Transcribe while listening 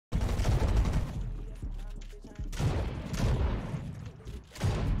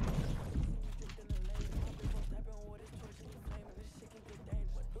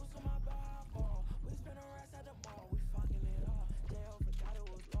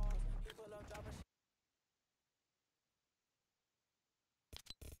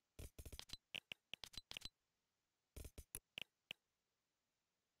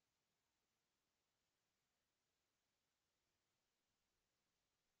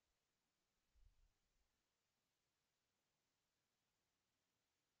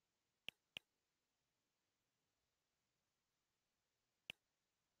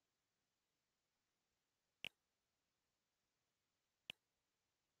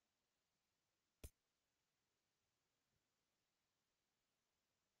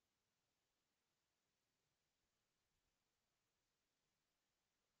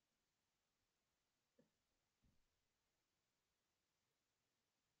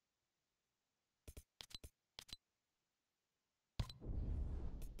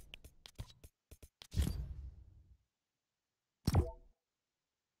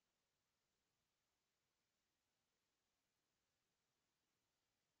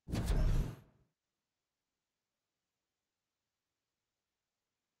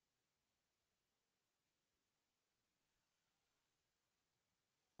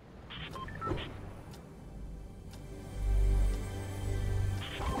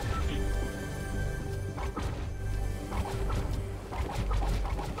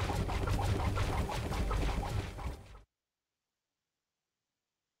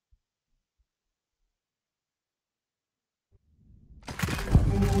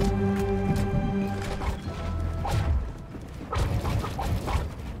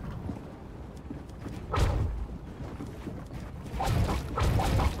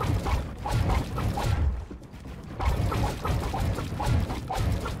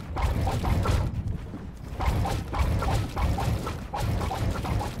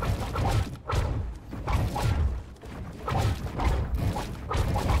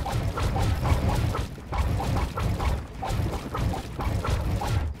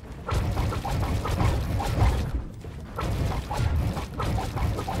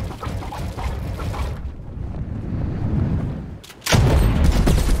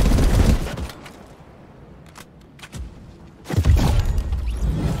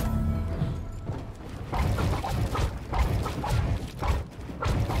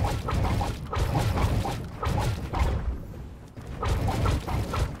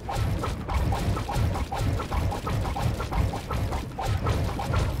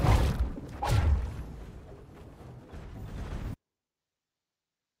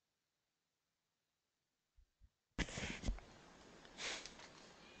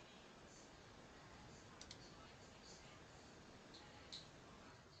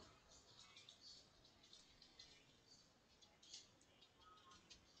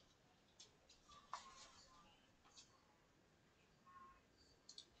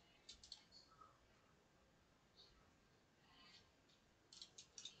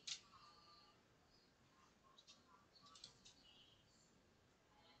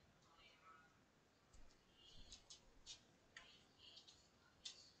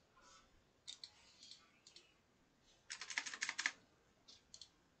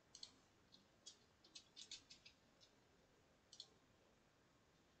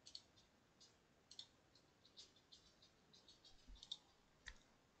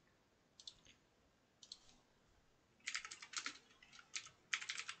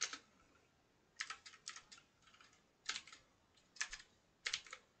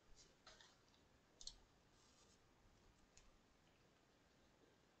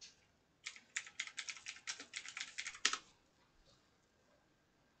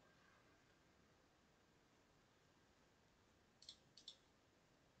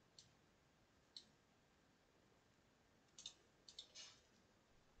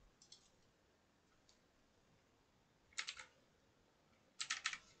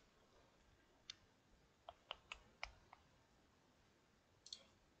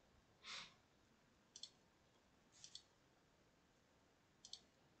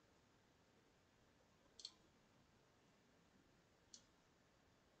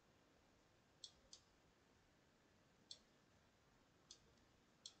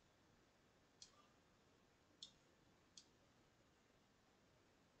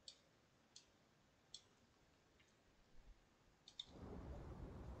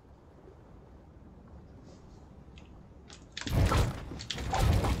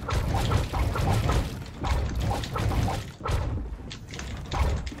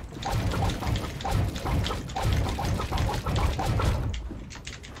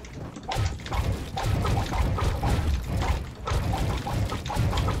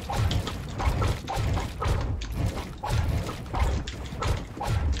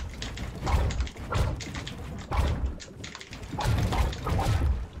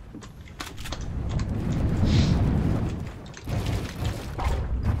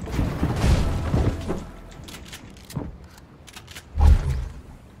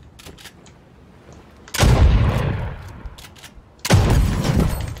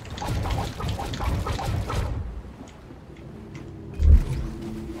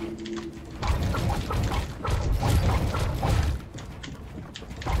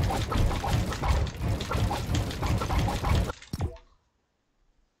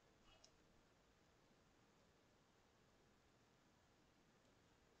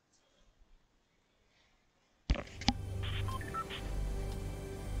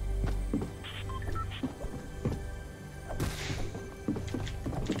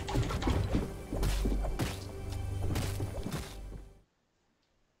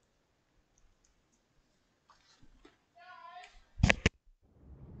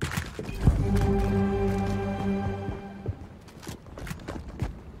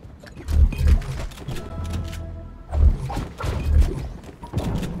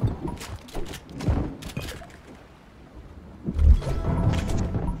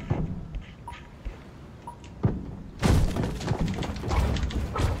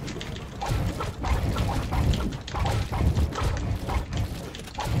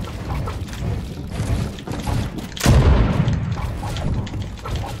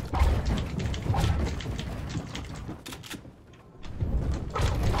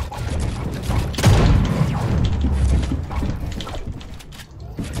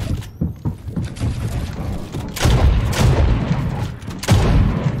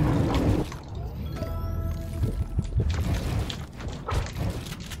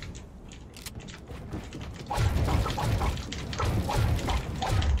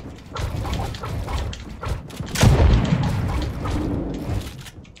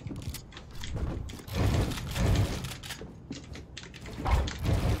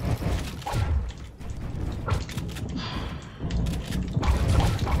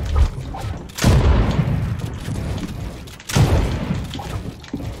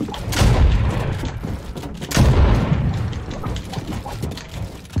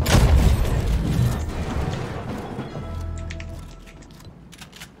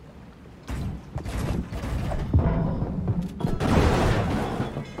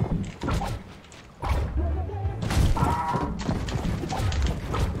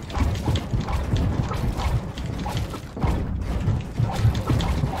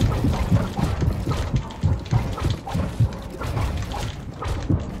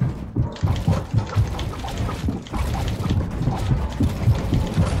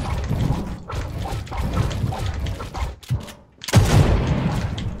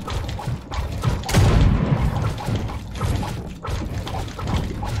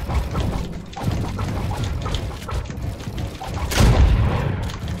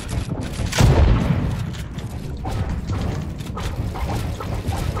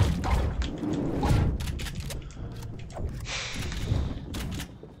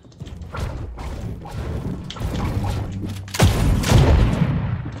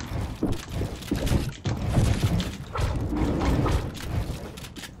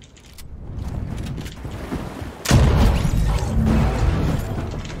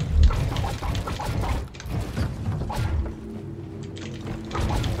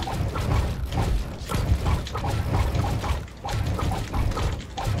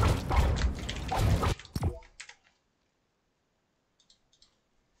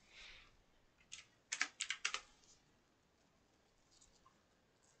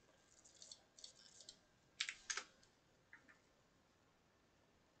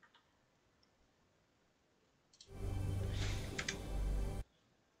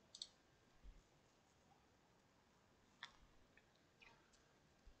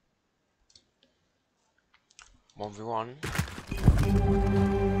1v1.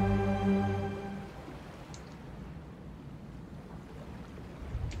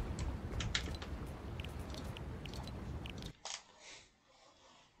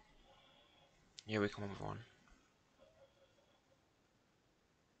 Yeah, we can 1v1.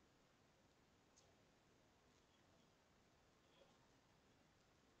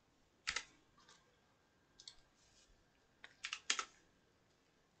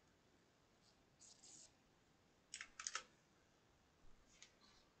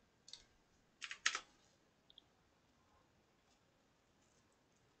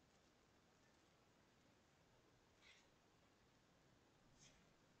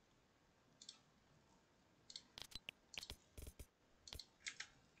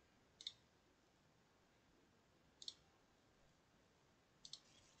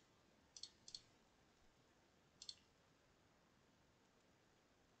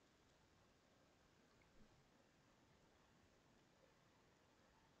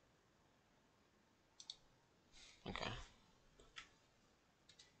 Okay.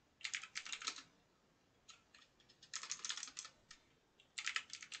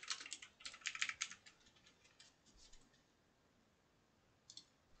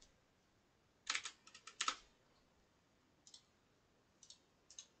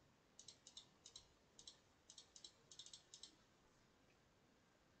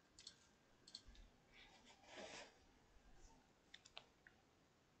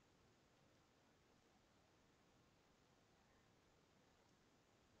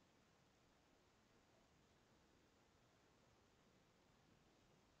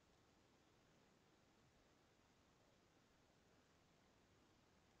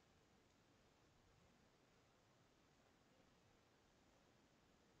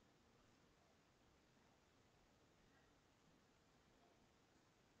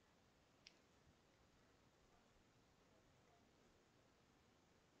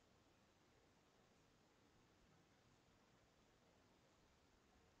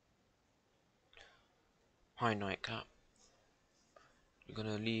 Hi Nightcap. You're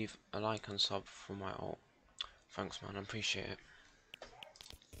gonna leave a like and sub for my ult. Thanks man, I appreciate it.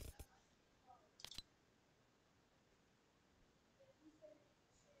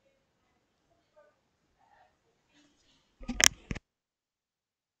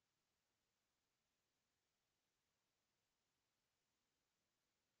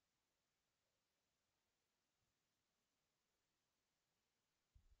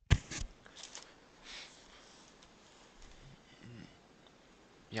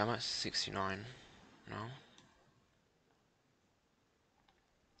 Yeah, I'm at 69 now.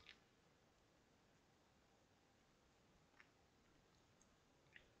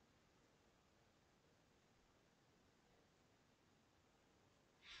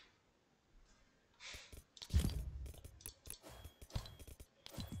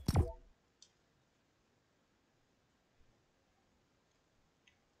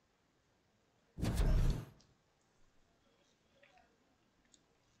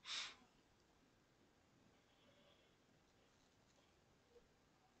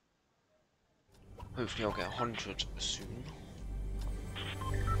 Hopefully I'll get 100 soon.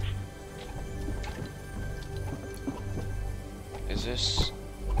 Is this...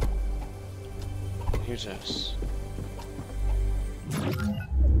 Who's this?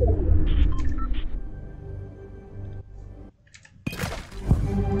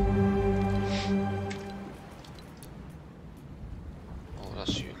 Oh,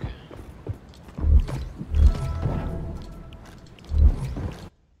 that's you, okay.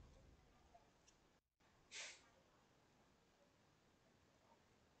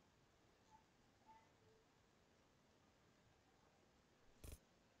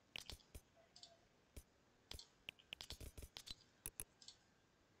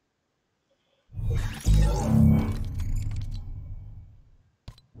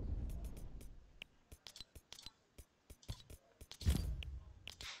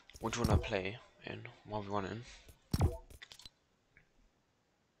 What do you want to play in? 1v1 in?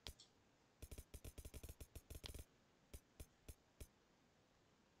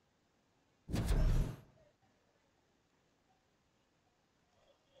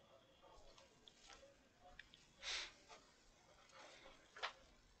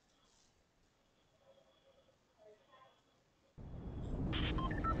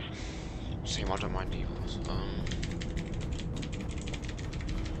 Same, I don't mind either.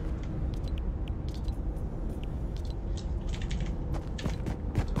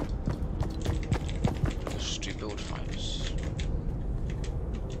 Let's do build fights.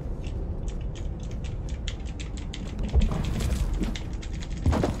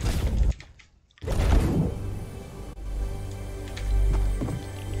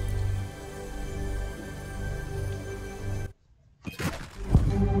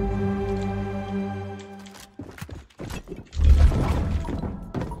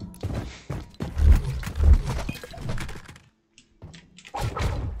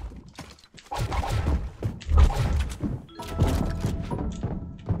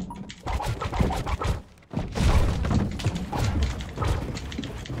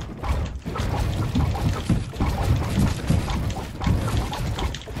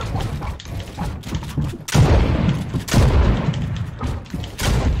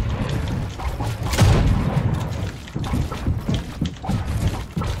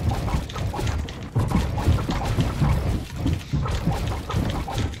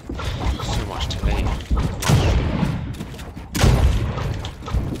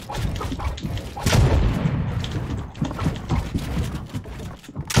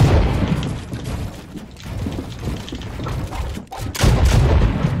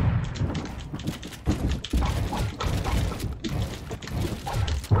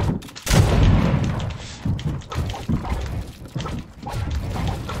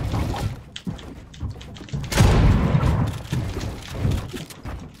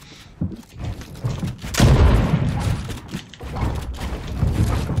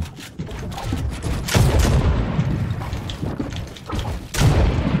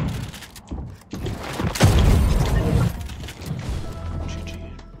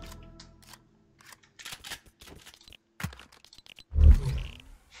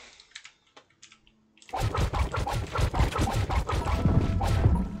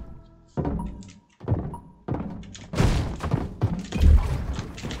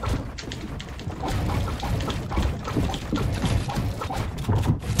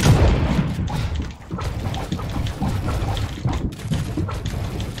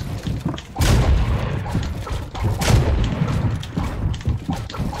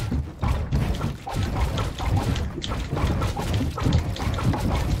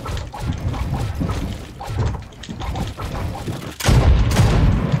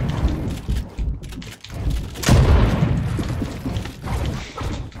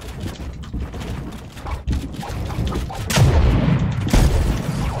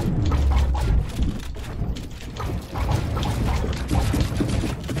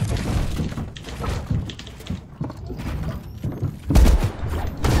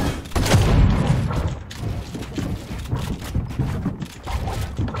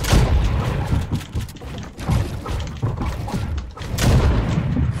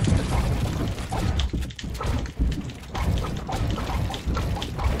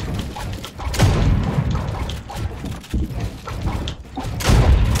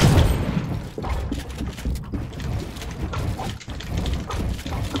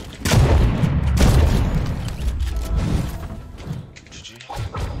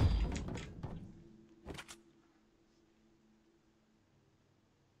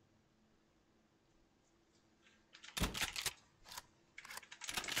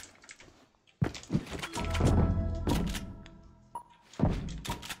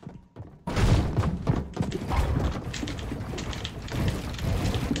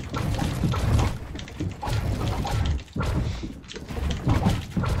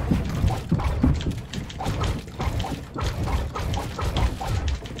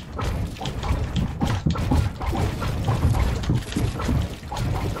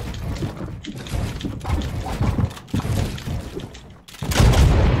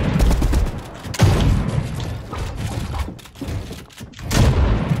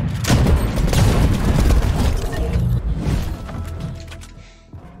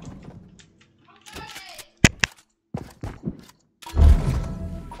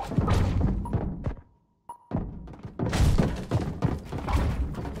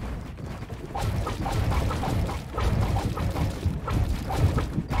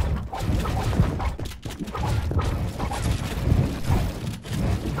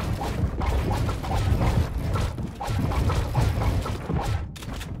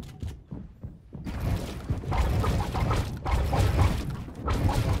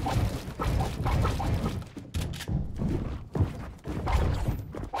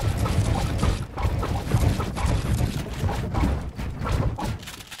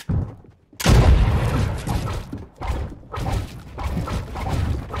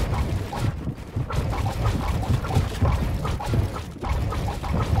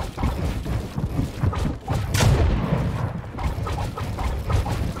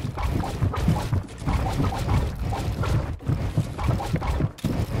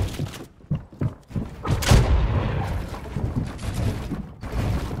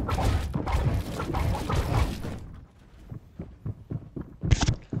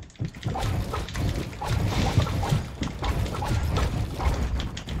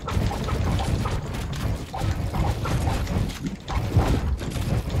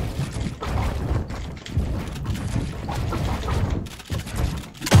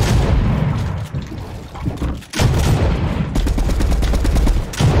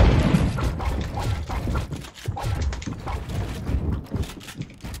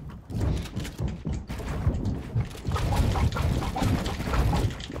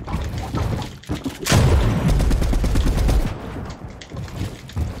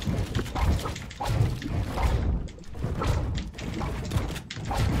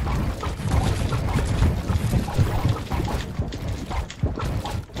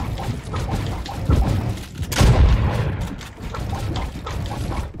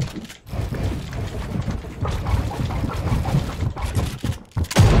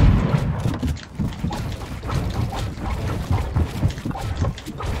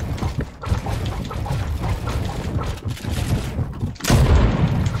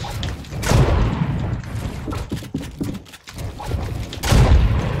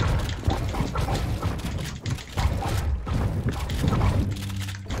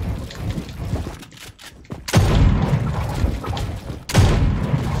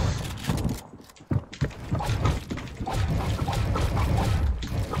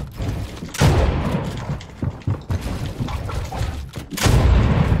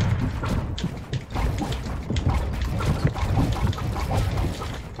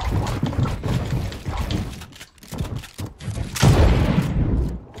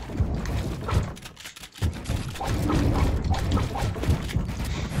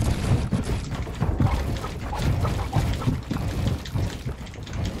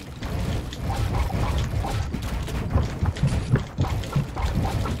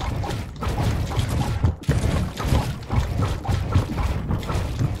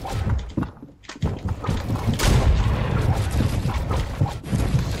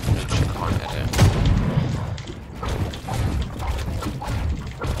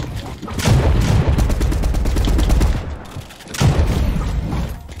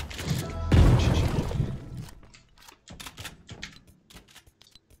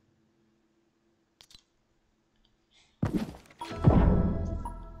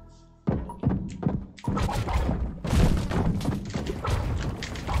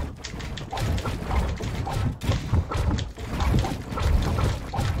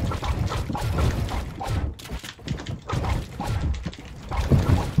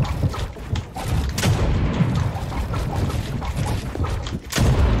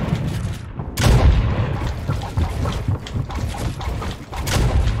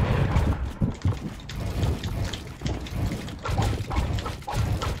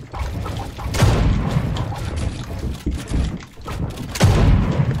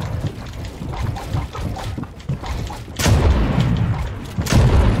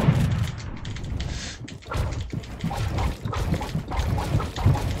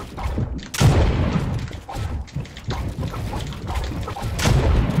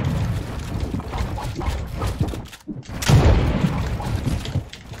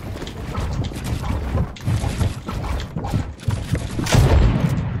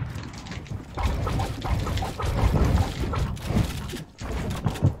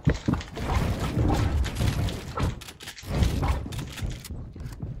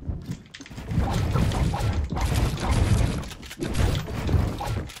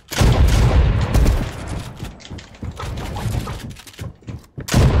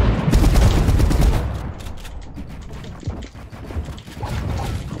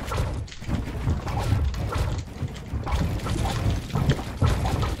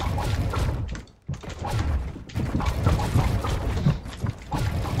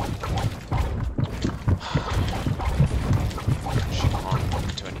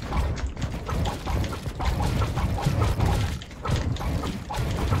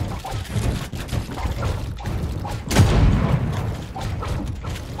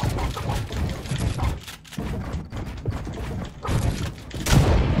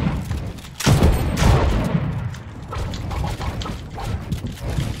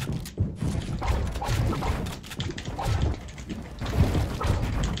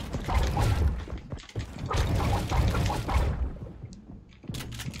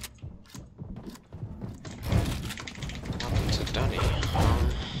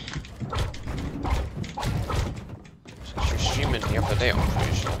 other day, I'm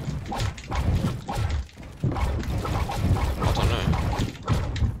pretty sure. I don't know.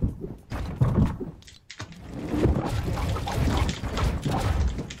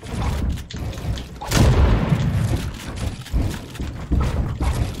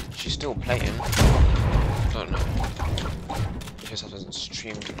 She's still playing. I don't know. I guess I hasn't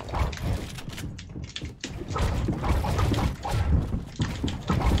streamed in a while.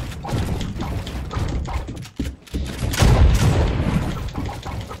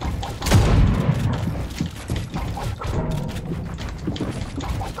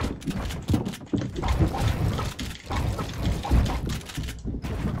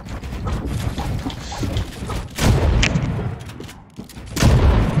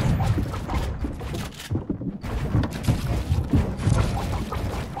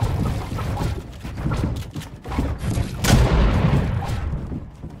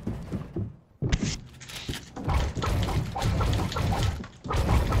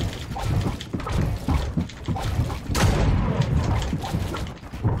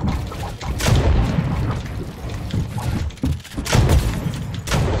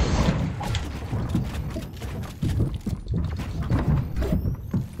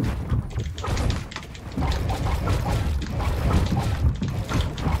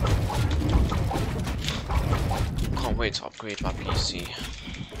 Wait to upgrade my PC.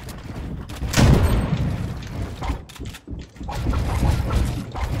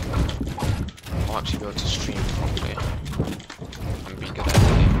 I'll actually be able to stream properly and be good at it.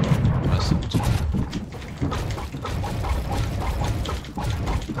 That's it.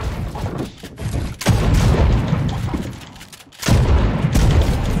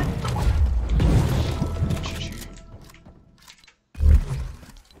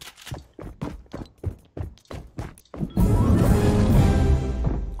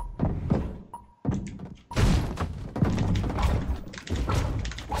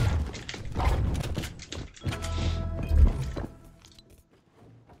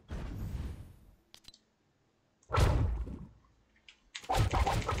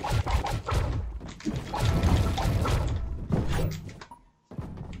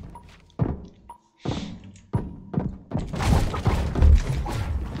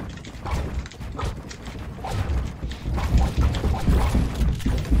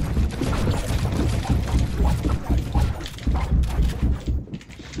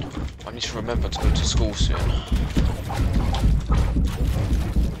 I need to remember to go to school soon.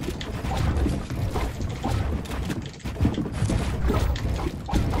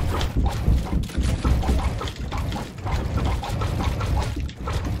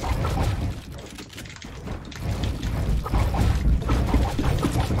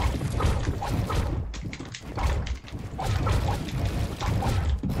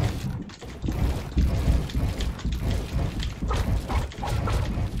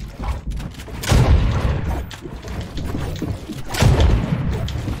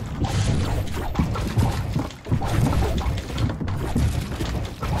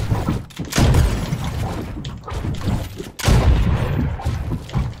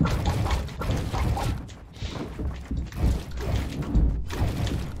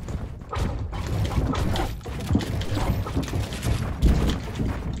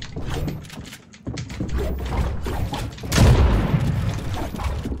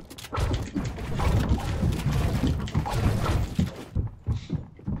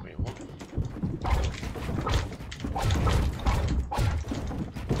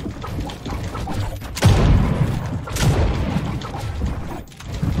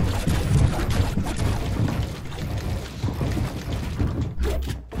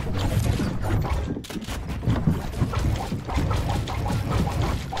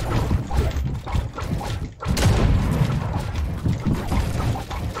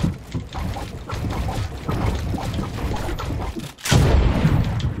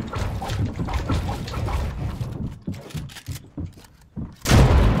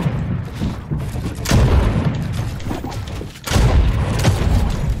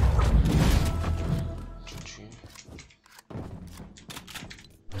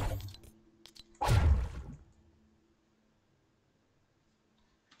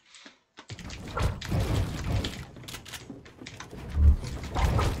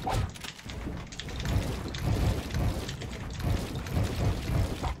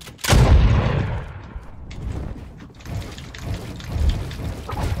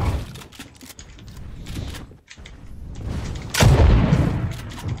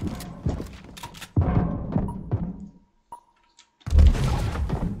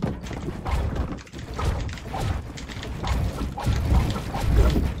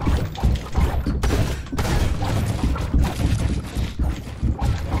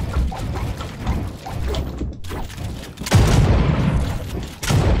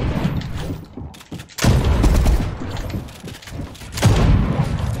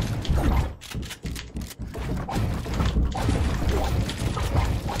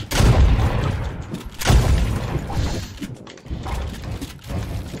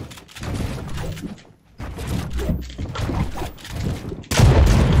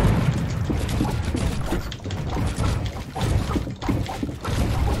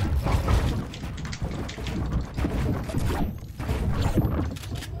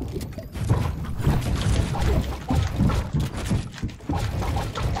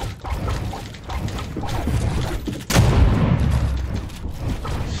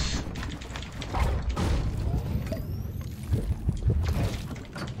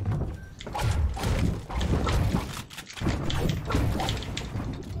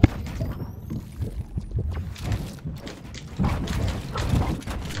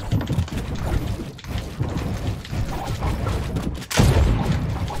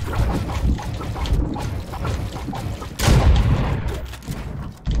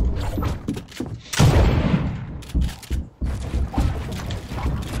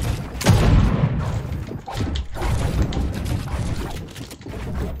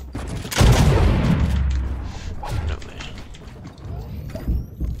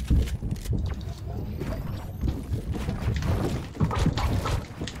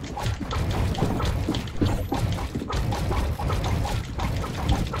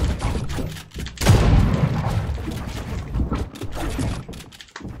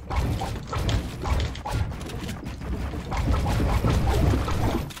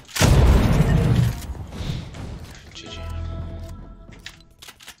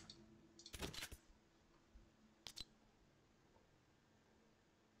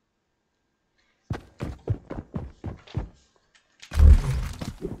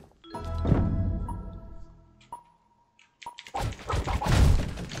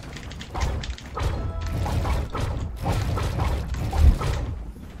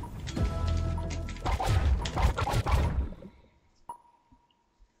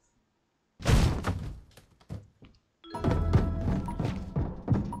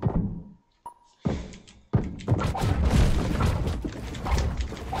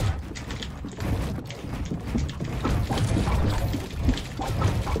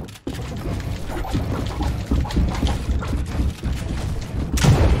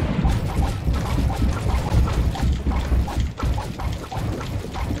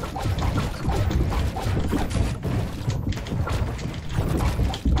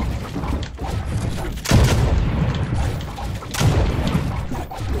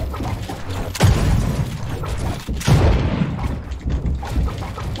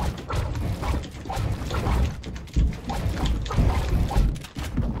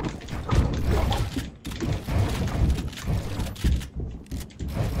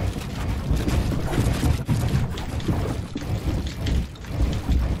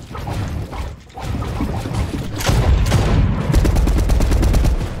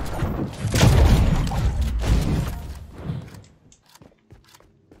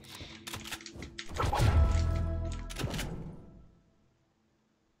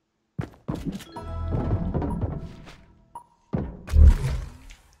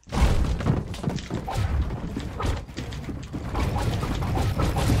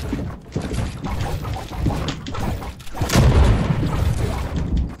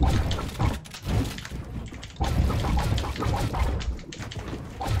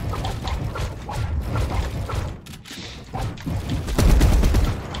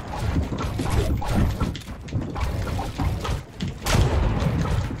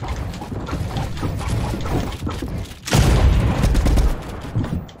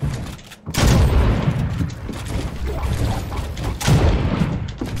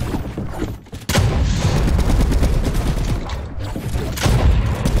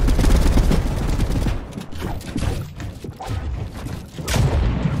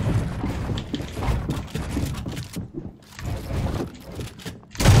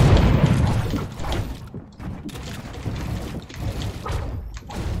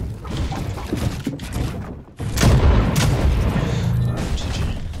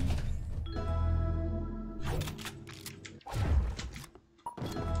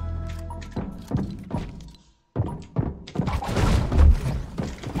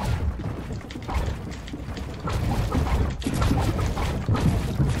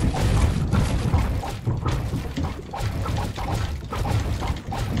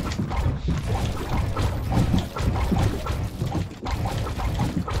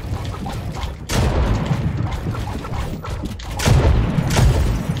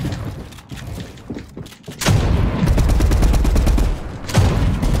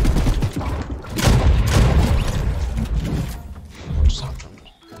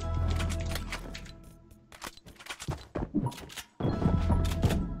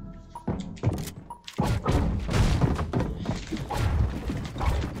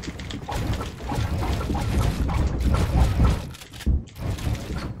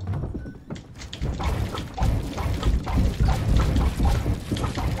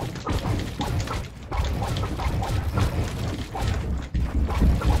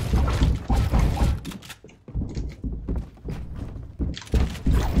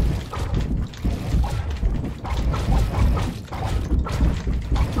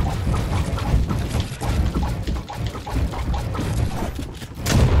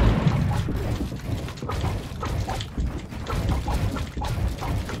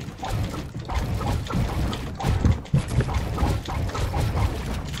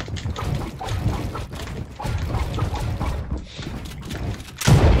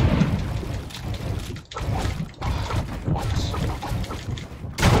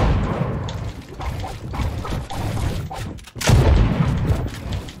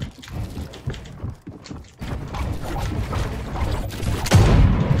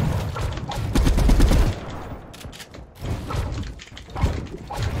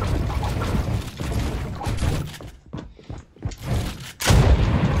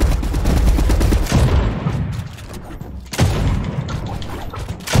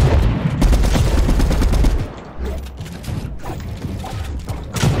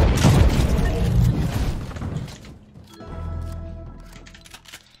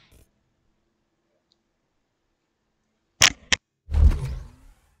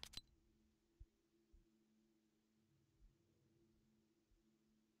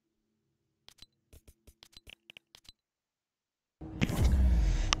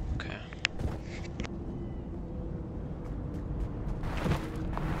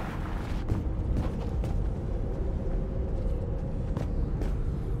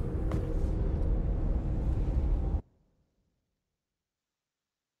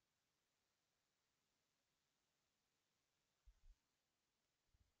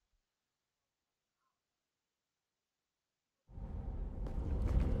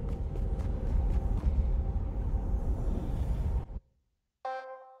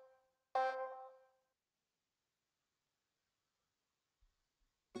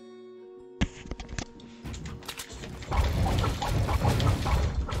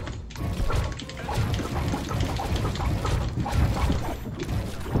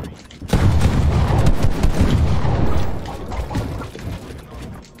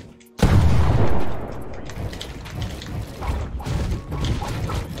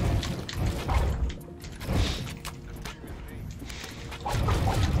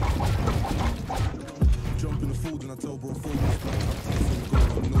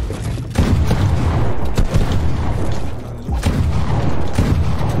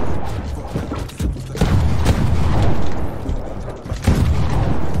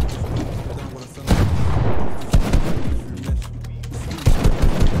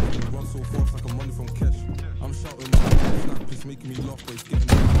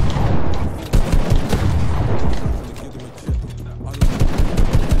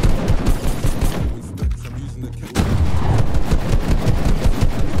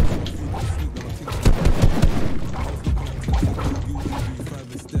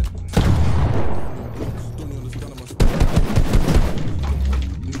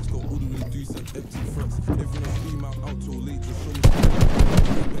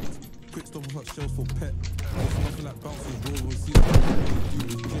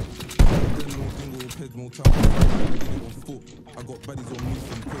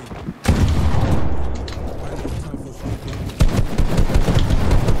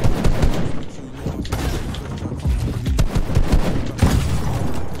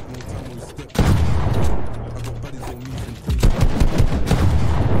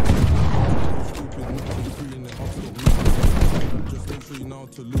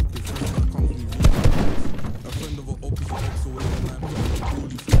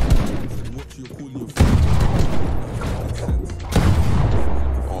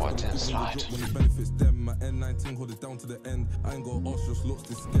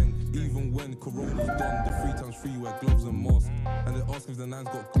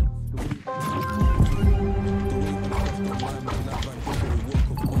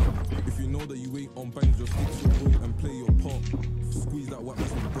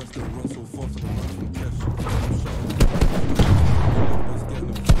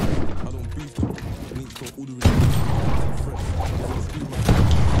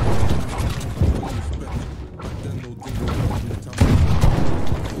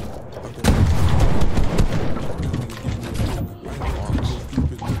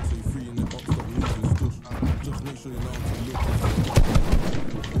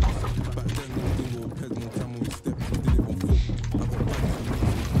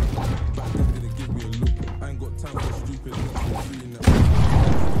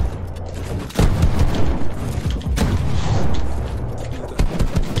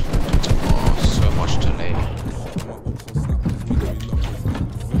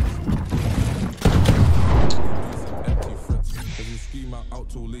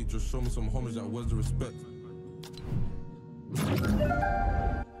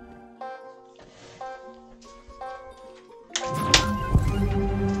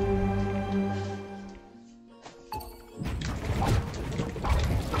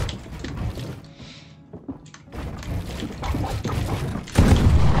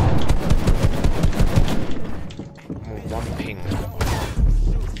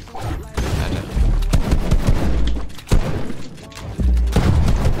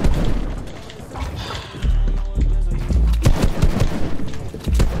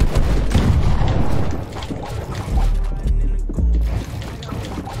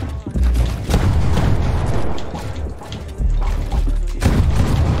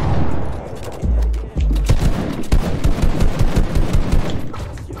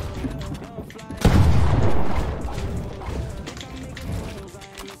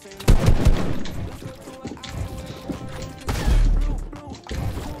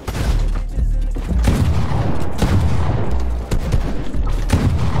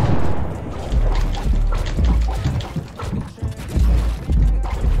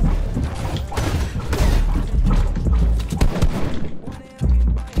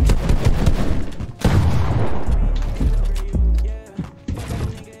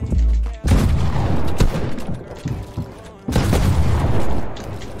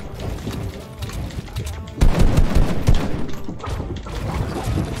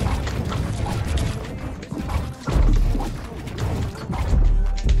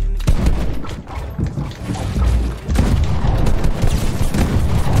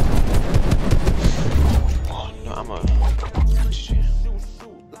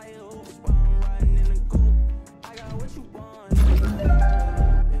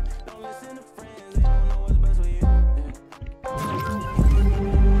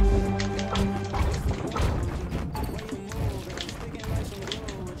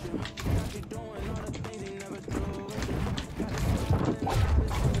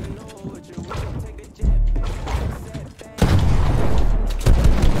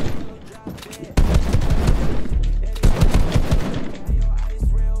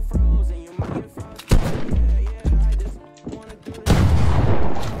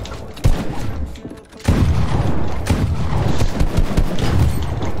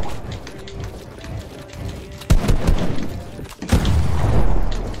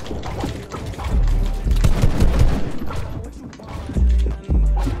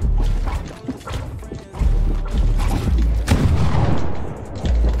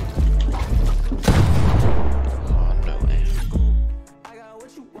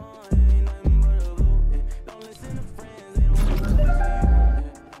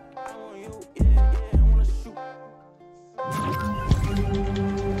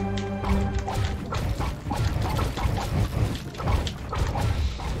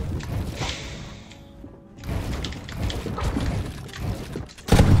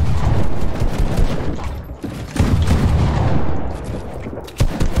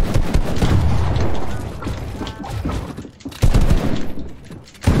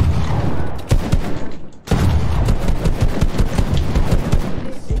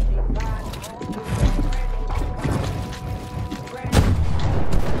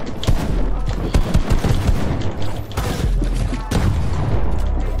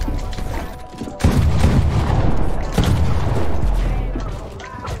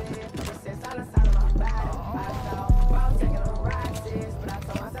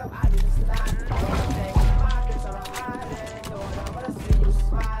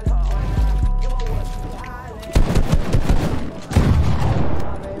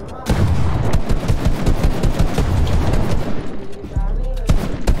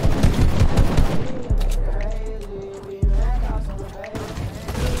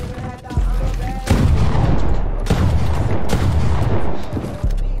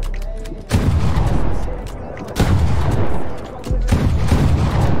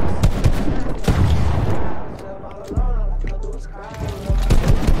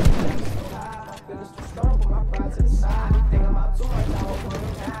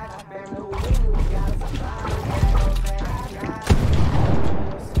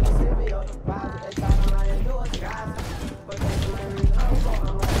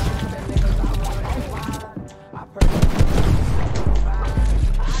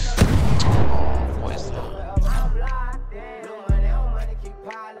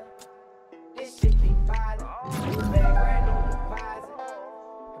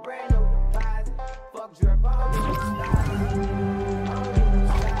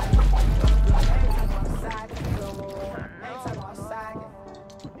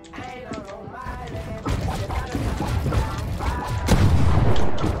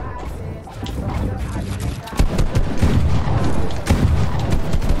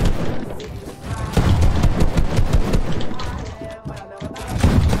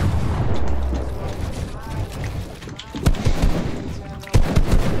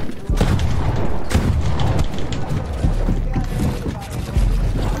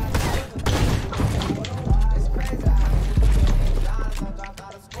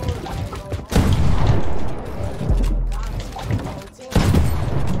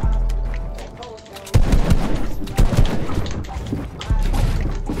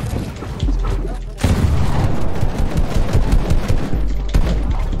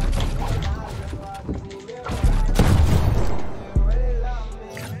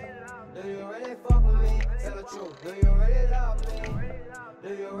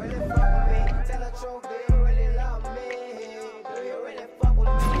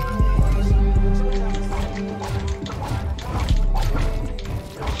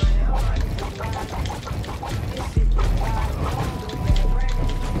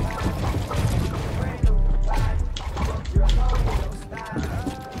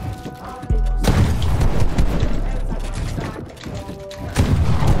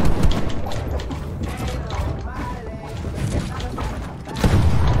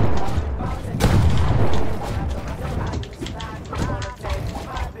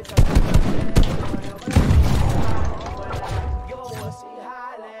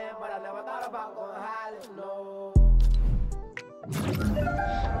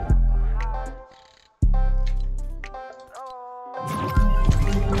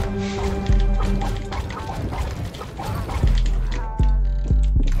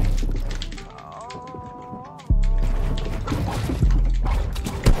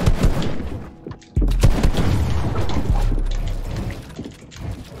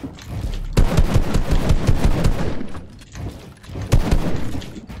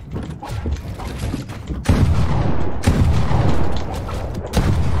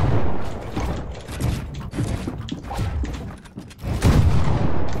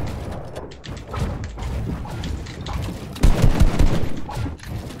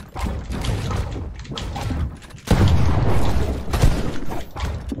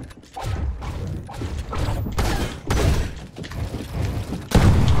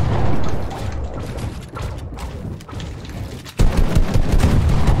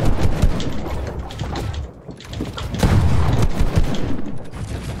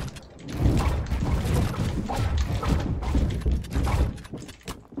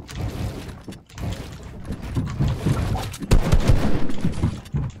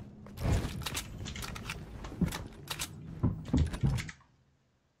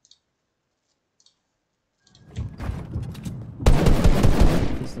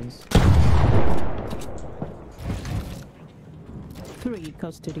 3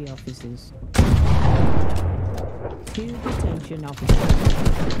 custody officers, 2 detention officers,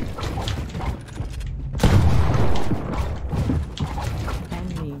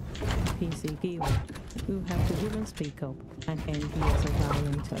 and me, PC Giwa, who have to even speak up and end years of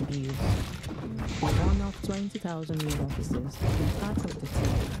violent abuse. We're one of 20,000 new officers, part of the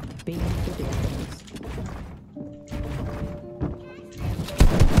team, being the difference.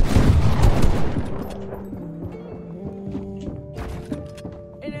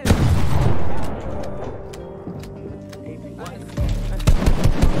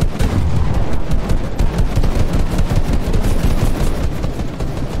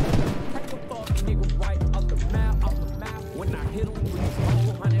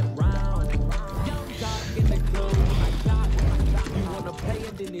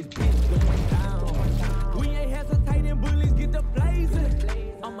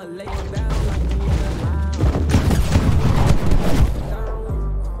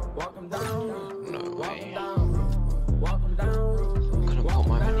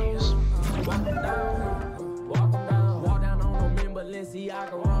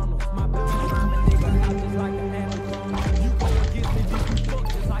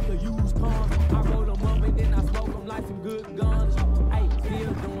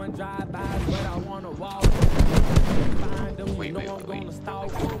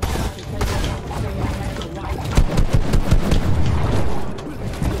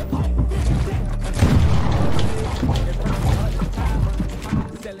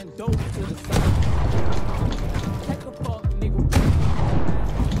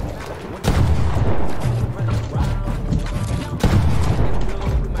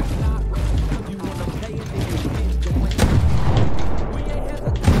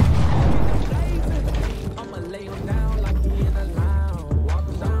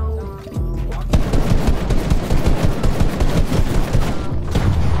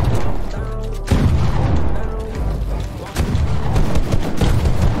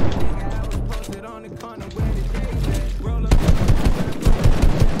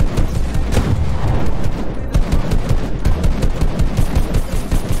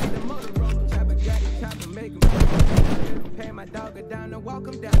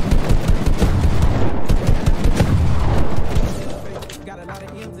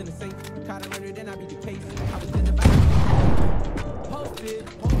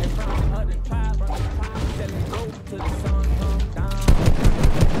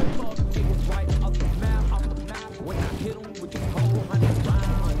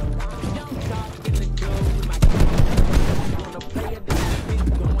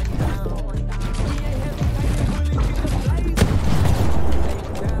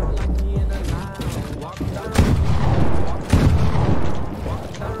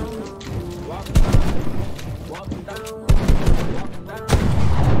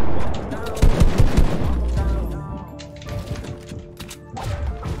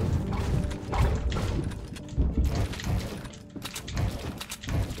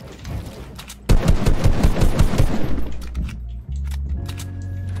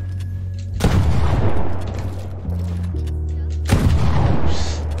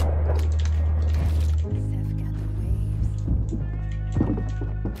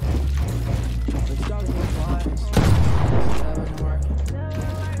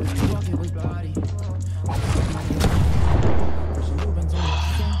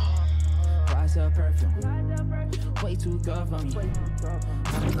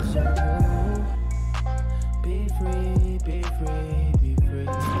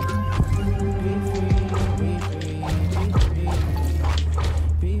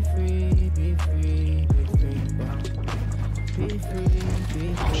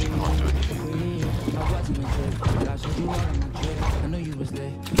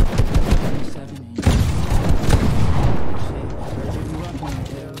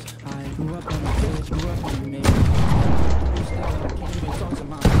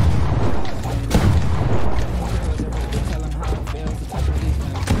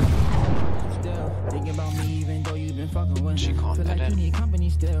 She can't Feel get like you in. need company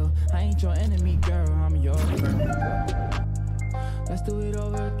still. I ain't your enemy, girl, I'm your friend. Let's do it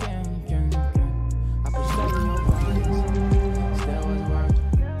over again, again, again. I put stuff in your bodies, still was worth.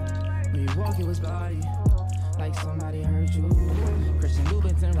 When you walk, it was body, like somebody hurt you. Christian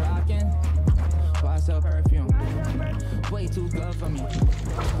Louboutin rockin', why I sell perfume? Way too good for me.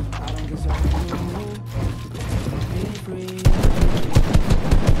 I don't deserve you. Be free.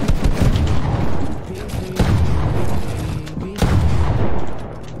 Be free. Be free.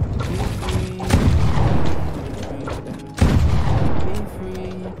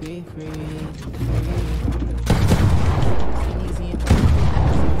 Be free, easy and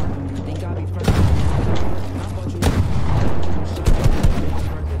think I'll be first. I bought you.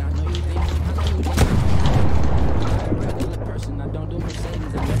 I know you think. I'm a regular person. I don't do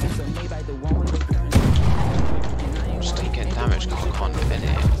Mercedes. I never some Maybach, the one with the current. Just keep getting damaged because I can't fit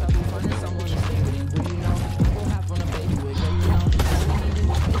it.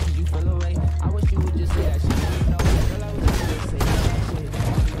 I wish you would just say that shit. Girl, I wish you would say that shit.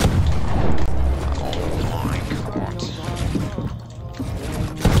 Oh my god.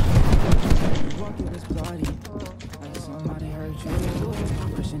 Walk through this party like somebody hurt you.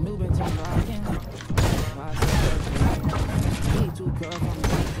 Christian Louboutin rockin'. Why so hurt you? Way too good for me.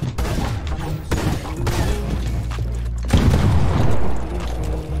 I'm used to you.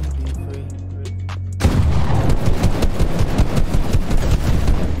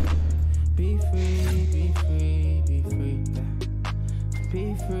 Be free, be free. Be free, be free, be free. Be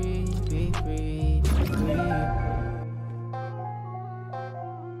free, be free, be free.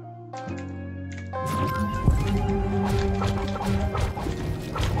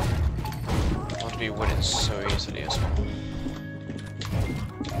 I want to be winning so easily as well.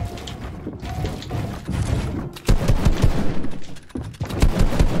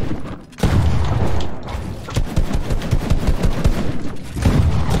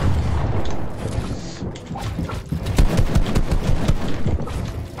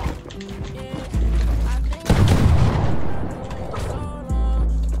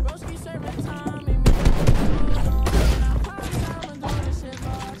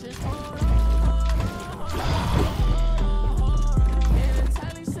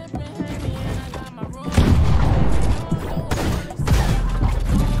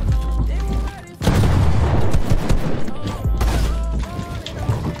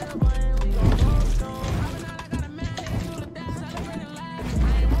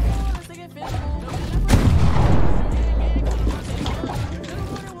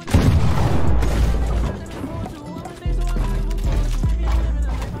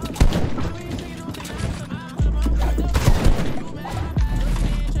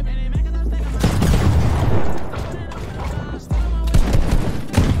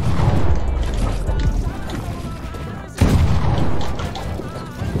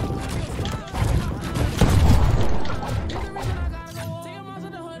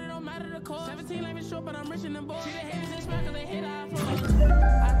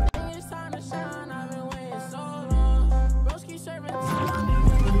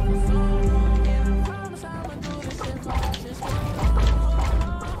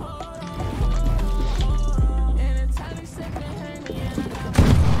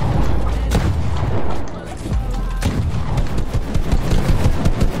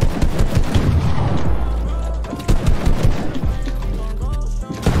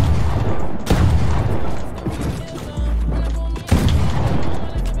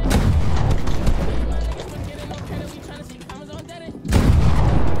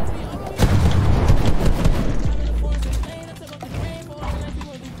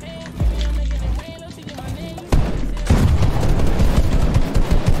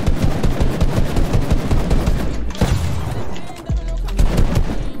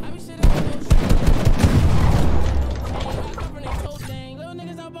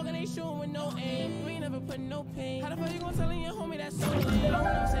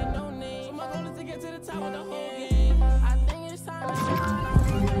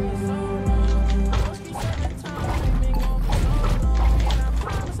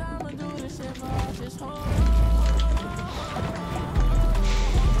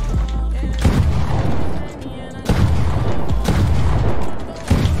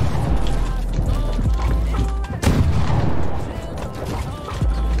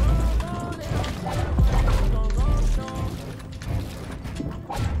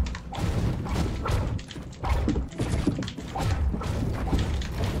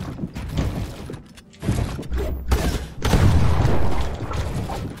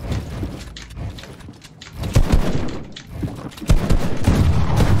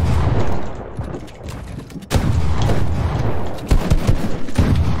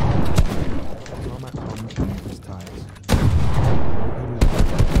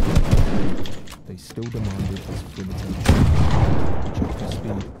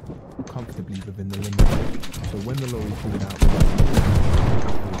 without the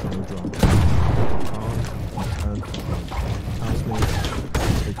no drama. Calm and housemates,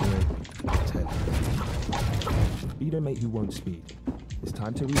 takeaway, Ted. Be the mate who won't speak. It's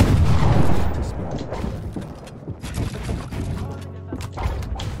time to read. To speak.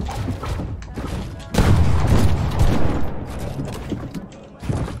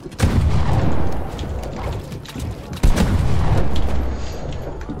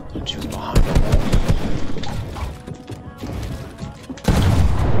 She was behind the wall.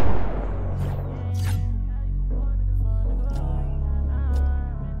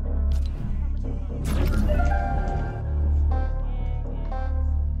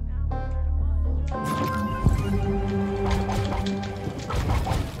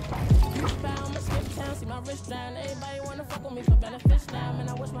 Everybody wanna fuck with me for benefits now. Man,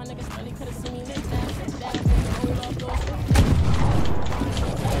 I wish my niggas really could've seen me next time. Sit down, roll off those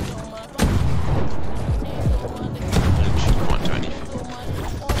She can't do anything.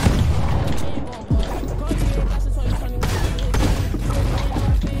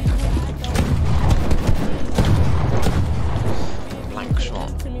 Blank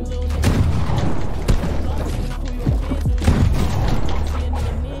shot.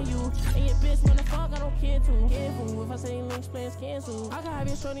 I got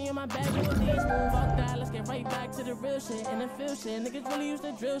have shorty in my bag with these move. Fuck that, let's get right back to the real shit and the feel shit. Niggas really used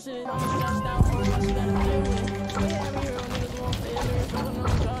to drill shit. I'm stressed out, oh, what you gotta deal with. Way every hero niggas won't feel it. Fucking on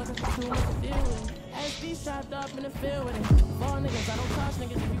drugs, that's too much to deal with. SD strapped up in the field with it. Ball niggas, I don't trust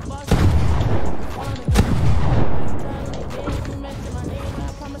niggas if you bust it. Ball niggas, next time when they dance, you mention my name,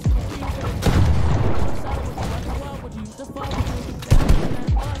 I promise you will be with it. What's up with you? What's up with you? Used to fuck with you. Now I'm in that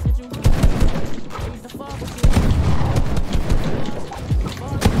boss at you. I used to fuck with you.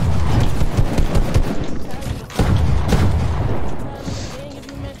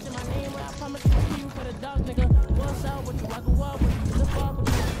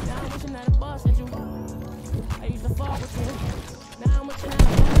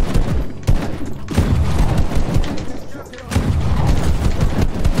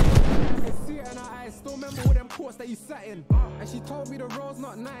 That you sat in, and she told me the road's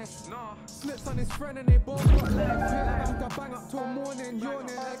not nice. Slips on his friend and they both got life. I'm gonna bang up till morning,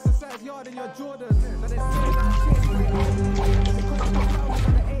 yawning. Exercise yard in your Jordans. Now they say that I chase me. They call me pounds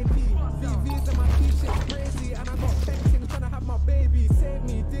on the AP. VVs and my t-shirt crazy, and I got banking trying to have my baby. Save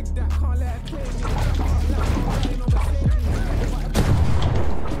me, dig that, can't let her play me. Can't let her riding on the safety.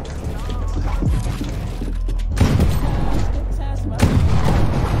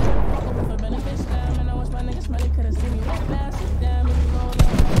 Niggas money could've seen me walk past it. Damn, if you know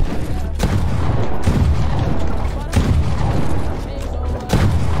that.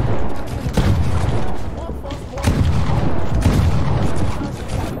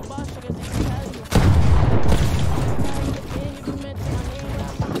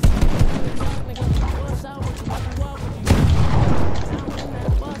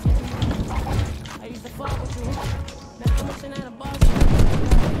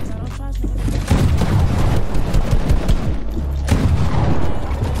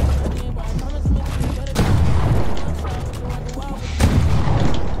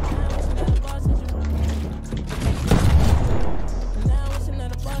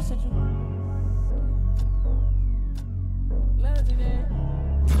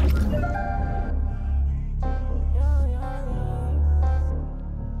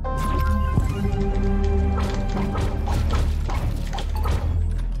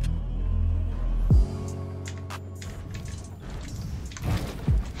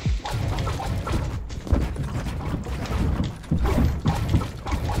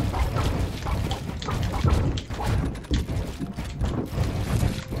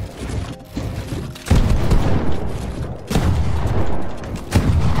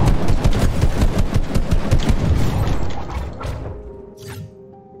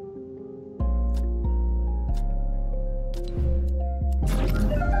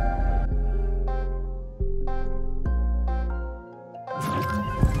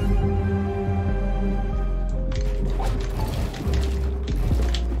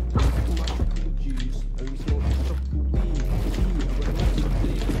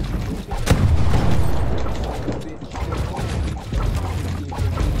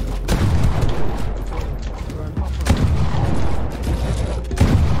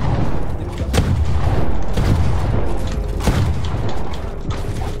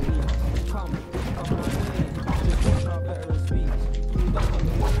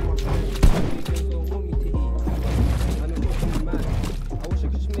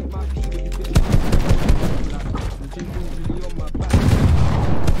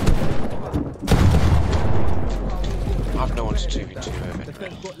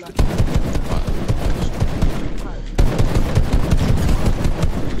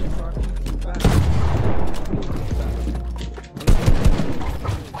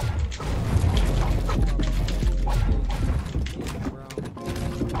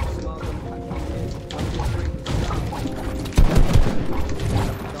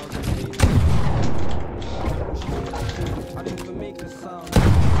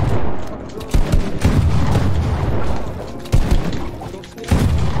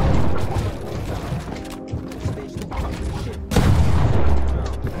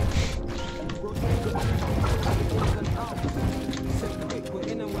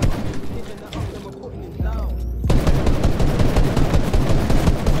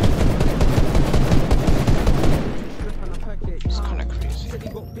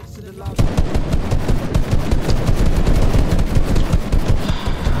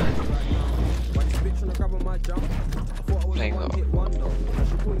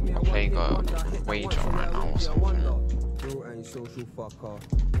 Playing a wager right now or something. Social fucker.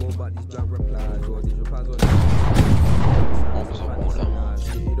 More about these blank replies or these replies on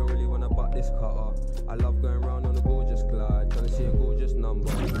you don't really wanna butt this cutter. I love going round on a gorgeous glide, trying to see a gorgeous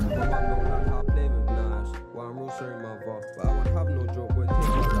number. My mum don't like how I play with knives. Well, I'm real sorry, mother, but I won't have no joke with take my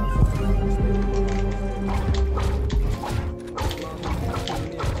life.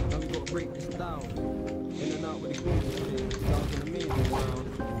 Now we gotta break this down. In and out with the gorgeous things, down to the amazing round.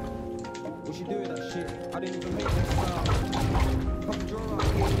 What she do with that shit? I didn't even make that sound. Come draw out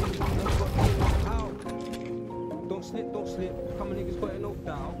here, niggas, never got taken out. Don't slip, come on niggas got it no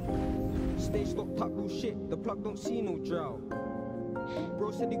doubt. Stay stop, tuck bullshit, the plug don't see no drought.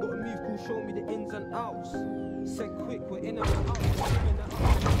 Bro said he got a move cool, show me the ins and outs. Said quick, we're in and we're out.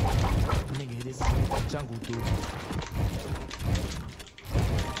 Nigga, this is what the jungle do.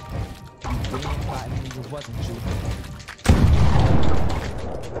 You been plotting, nigga, wasn't you?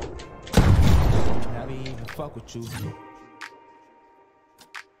 Never even fuck with you.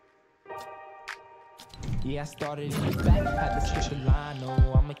 Yeah, I started in the back, had to skip the line,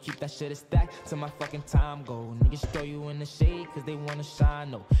 no, I'ma keep that shit a stack till my fucking time go. Niggas throw you in the shade cause they wanna shine,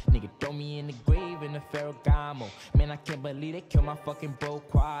 no. Nigga throw me in the grave in the Ferragamo. Man, I can't believe they killed my fucking bro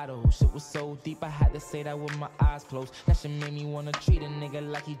Quado. Shit was so deep, I had to say that with my eyes closed. That shit made me wanna treat a nigga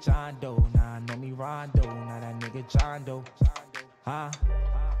like he John Doe. Nah, I know me Rondo, now that nigga John Doe. Huh?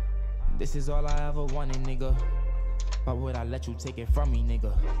 This is all I ever wanted, nigga. Why would I let you take it from me,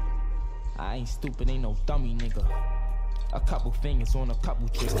 nigga? I ain't stupid, ain't no dummy, nigga. A couple fingers on a couple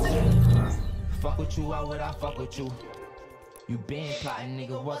tricks. Fuck with you, why would I fuck with you? You been plotting,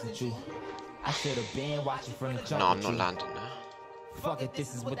 nigga, wasn't you? I should've been watching from the jungle. No, I'm not landing there. Fuck it,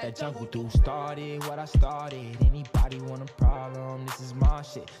 this is what that jungle do. Started what I started. Anybody want a problem? This is my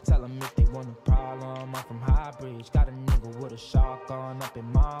shit. Tell them if they want a problem. I'm from High Bridge. Got a nigga with a shotgun up in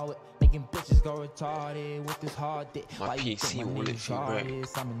my way. Making bitches go retarded with this hard dick. My PC will literally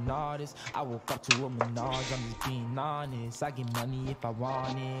break. I'm an artist. I woke up to a menage. I'm just being honest. I get money if I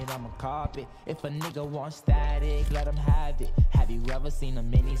want it. I'm a carpet. If a nigga wants static, let him have it. Have you ever seen a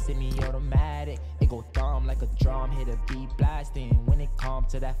mini semi-automatic? It go thumb like a drum, hit a beat blasting. When it come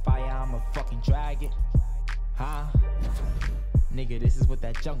to that fire, I'ma fucking drag it. Huh? Nigga, this is what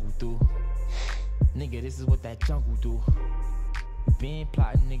that jungle do. Nigga, this is what that jungle do. You been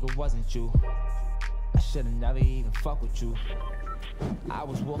plotting, nigga, wasn't you? I should've never even fuck with you. I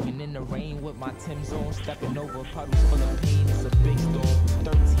was walking in the rain with my Tim's on, stepping over puddles full of pain. It's a big storm.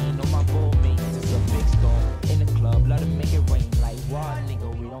 13 on my ball mates. It's a big storm. In the club, let it make it rain like what,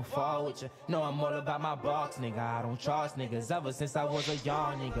 nigga? We don't fall with you. No, I'm all about my box, nigga. I don't trust niggas ever since I was a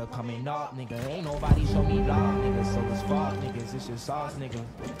young nigga. Coming up, nigga. Ain't nobody show me love, nigga. So it's fuck niggas. It's just sauce, nigga.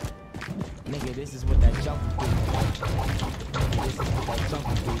 Nigga, this is what that jungle do. Nigga, this is what that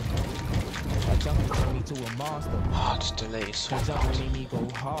jungle do. That jungle turned me to a monster. Ah, just delay so That jungle made me go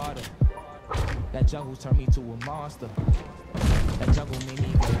harder. That jungle turned me to a monster. That jungle made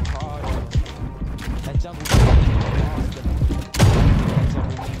me go harder. That jungle turned me to a monster. That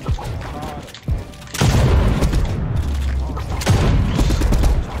jungle made me go harder.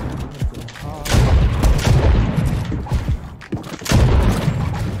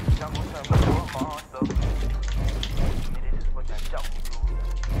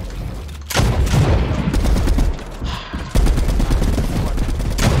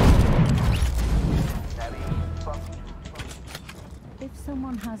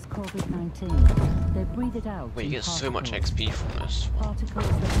 Has COVID-19, they breathe it out. Wait, you get so much XP from this. Particles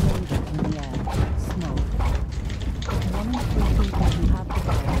that float up in the air, smoke. 1 in 3 people who have the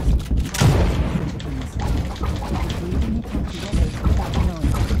virus have symptoms. Breathing it into your face without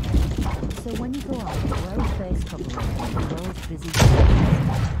noise. So When you go out, wear a face covering and close busy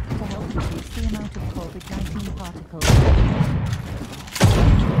areas to help reduce the amount of COVID-19 particles.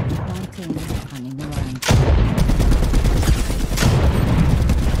 COVID-19 is hanging around.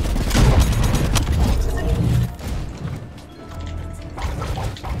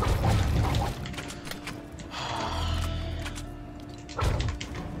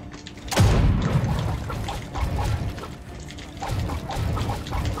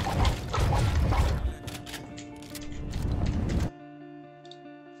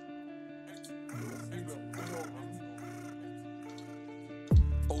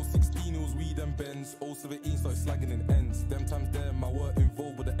 Oh 16 it was weed and Benz. Oh 17 started slagging in ends. Them times there, my work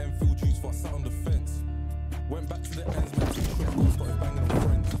involved with the Enfield juice, for I sat on the fence. Went back to the ends, my two shots go, started banging on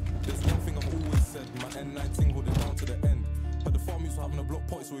friends. There's one thing I've always said, my N19 hold it down to the end. But the farm used to having a block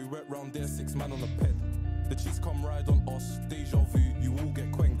party, so we went round there, 6 man on a ped. The cheese come ride on us, deja vu, you all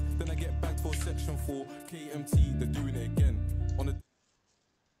get quenged. Then I get bagged for section 4, KMT, they're doing it again. On the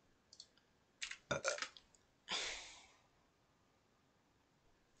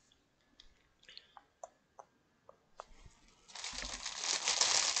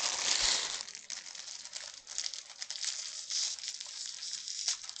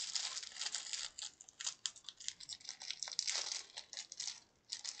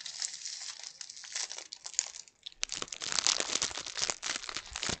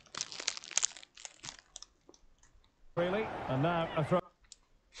Really? And now a throw.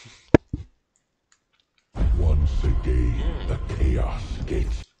 Once again, the chaos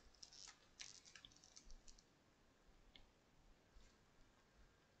gates.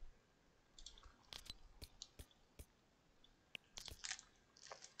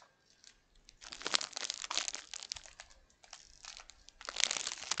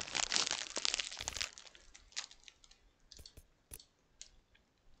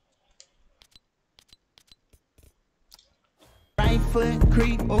 Right foot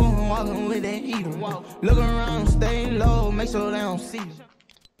creep, ooh, walking with that heater. Look around, stay low, make sure they don't see you.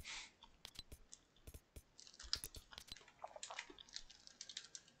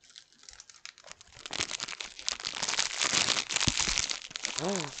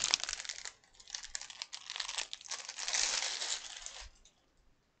 Oh.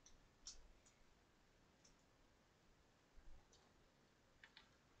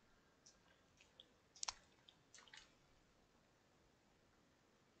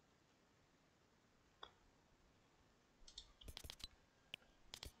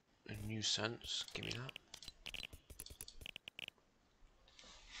 A new sense, give me that.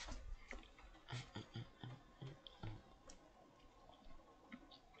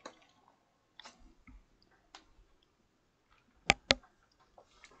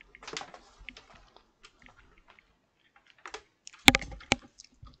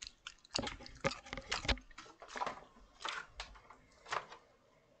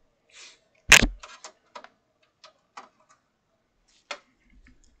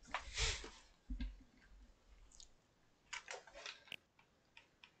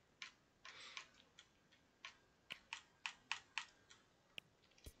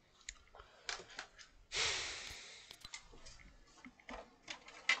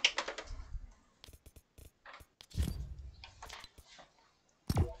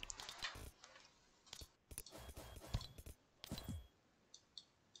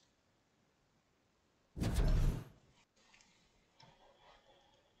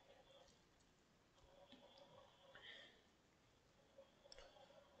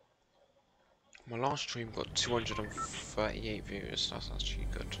 My last stream got 238 views, that's actually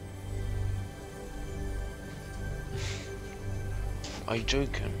good. Are you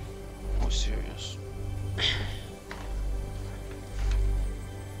joking? Or serious?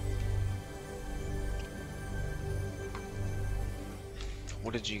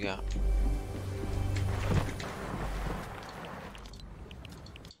 What did you get?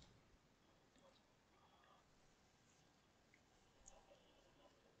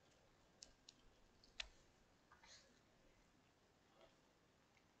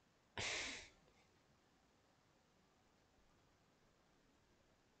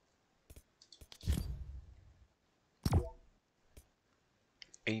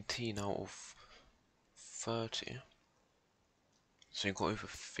 $18 out of 30. So you got over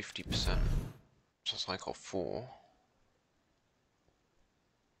 50%. So it's like a 4C.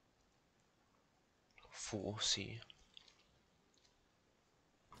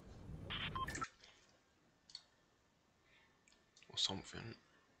 Or something.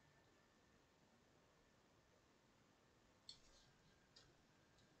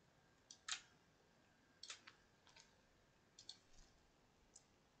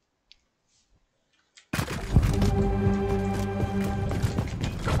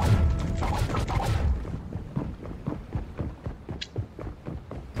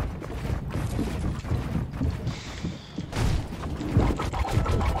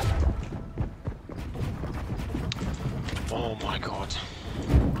 Oh my god.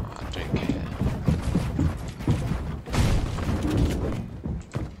 I don't care.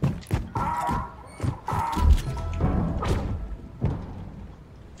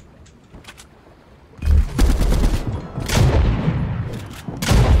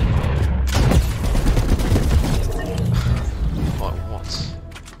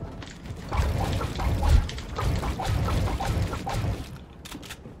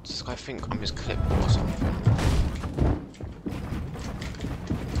 I think I'm his clipboard or something.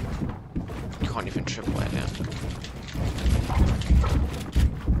 You can't even triple it now.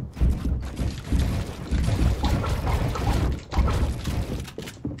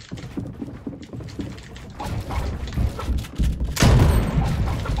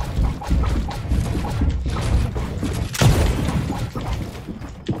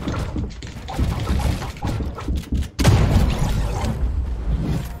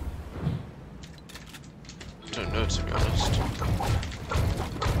 Don't know, to be honest.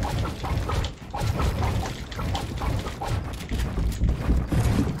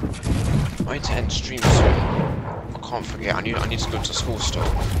 I need to end stream soon. I can't forget. I need to go to school still.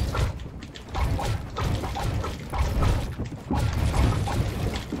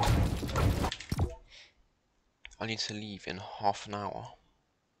 I need to leave in half an hour.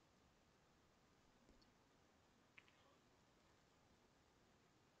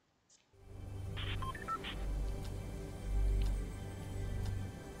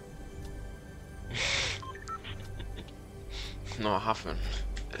 No, I haven't.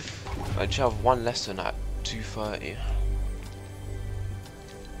 I just have one lesson at 2:30.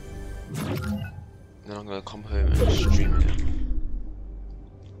 Then I'm gonna come home and stream again.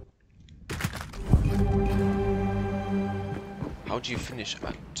 How do you finish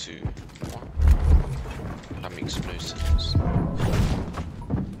at 2? What? That makes no sense.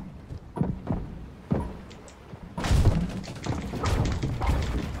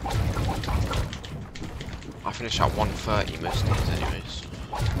 I finish at 1:30 most days anyways.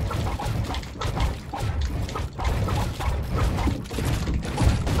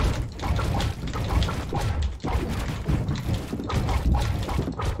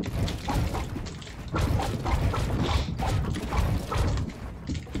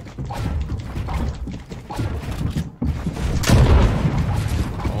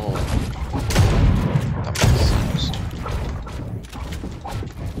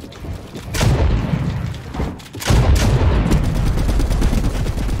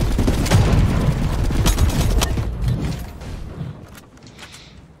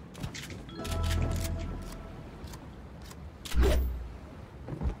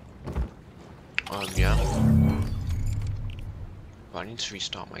 Yeah. But I need to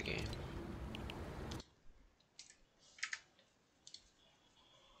restart my game.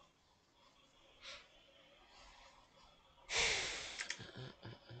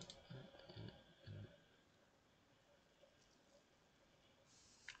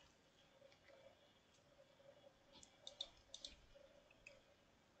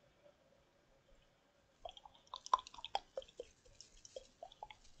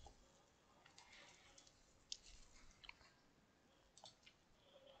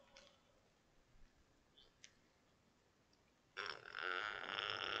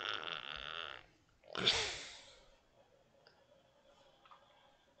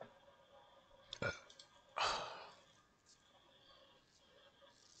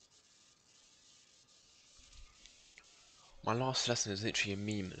 My last lesson is literally a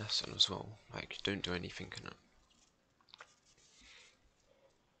meme lesson as well. Like, don't do anything in it.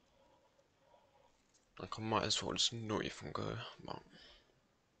 Like, I might as well just not even go, but...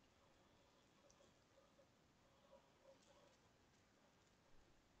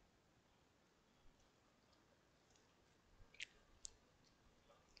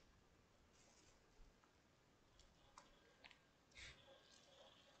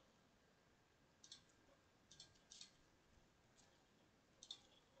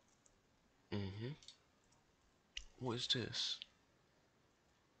 What is this?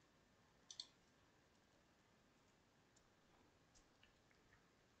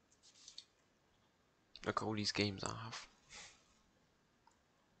 Look at all these games I have.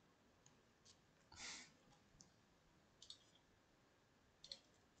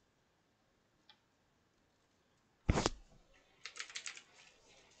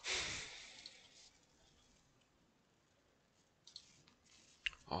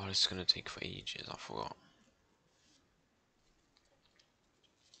 Oh, this is gonna take for ages, I forgot.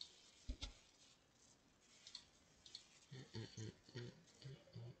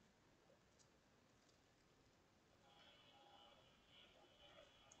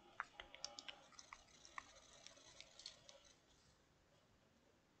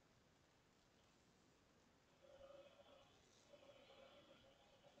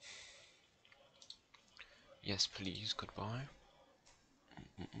 Yes, please. Goodbye.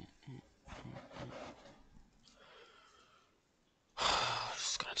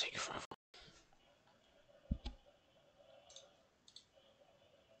 This is gonna take forever.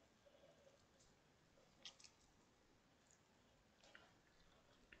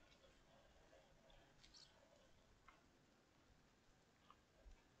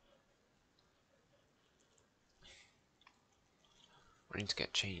 I need to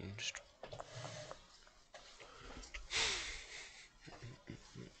get changed.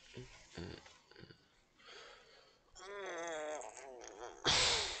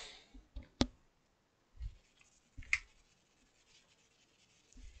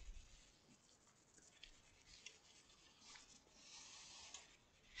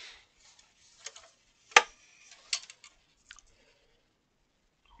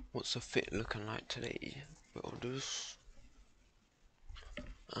 What's the fit looking like today, builders?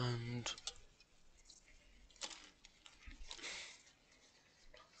 And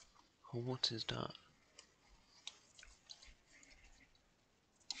what is that?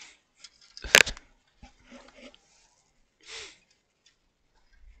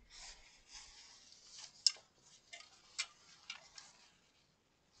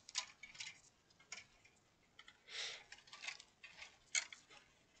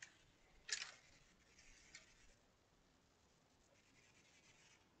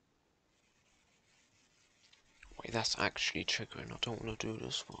 Wait, that's actually triggering. I don't want to do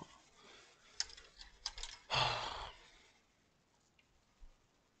this one.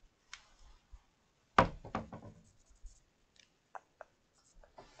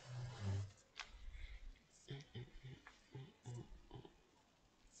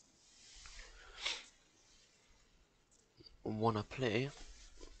 Wanna play?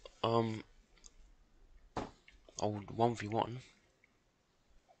 I would 1v1,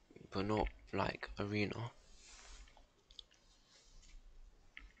 but not like arena.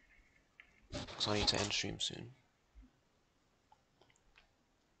 Because I need to end stream soon.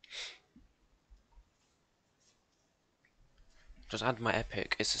 Just add my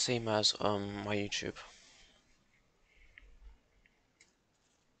epic. It's the same as my YouTube.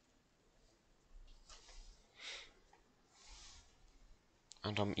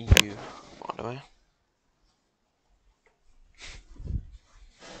 And I'm EU, by the way.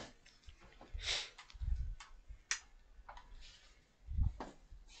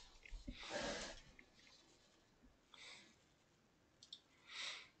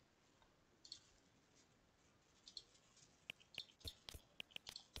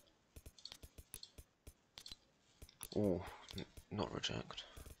 Oh, not reject.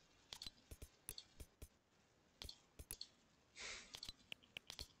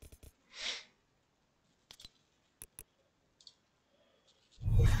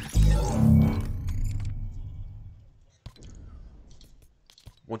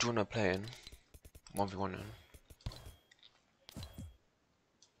 What do you want to play in? 1v1 in.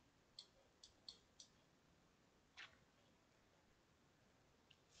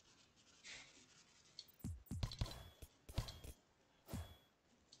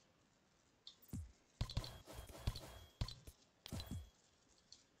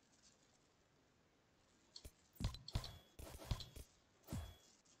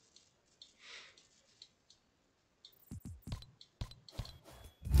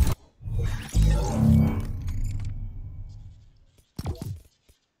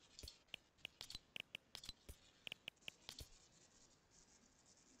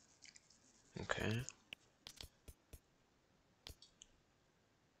 Okay.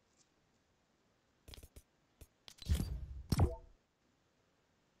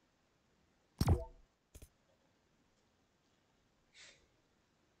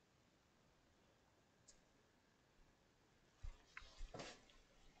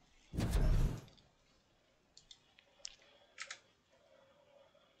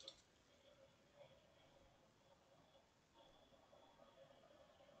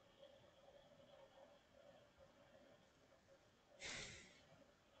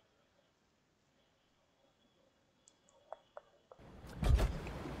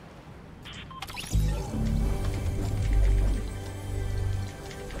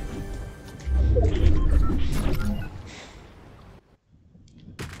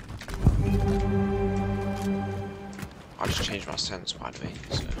 I just changed my sense, by the way.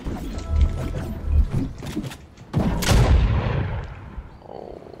 So.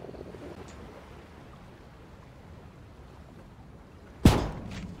 Oh.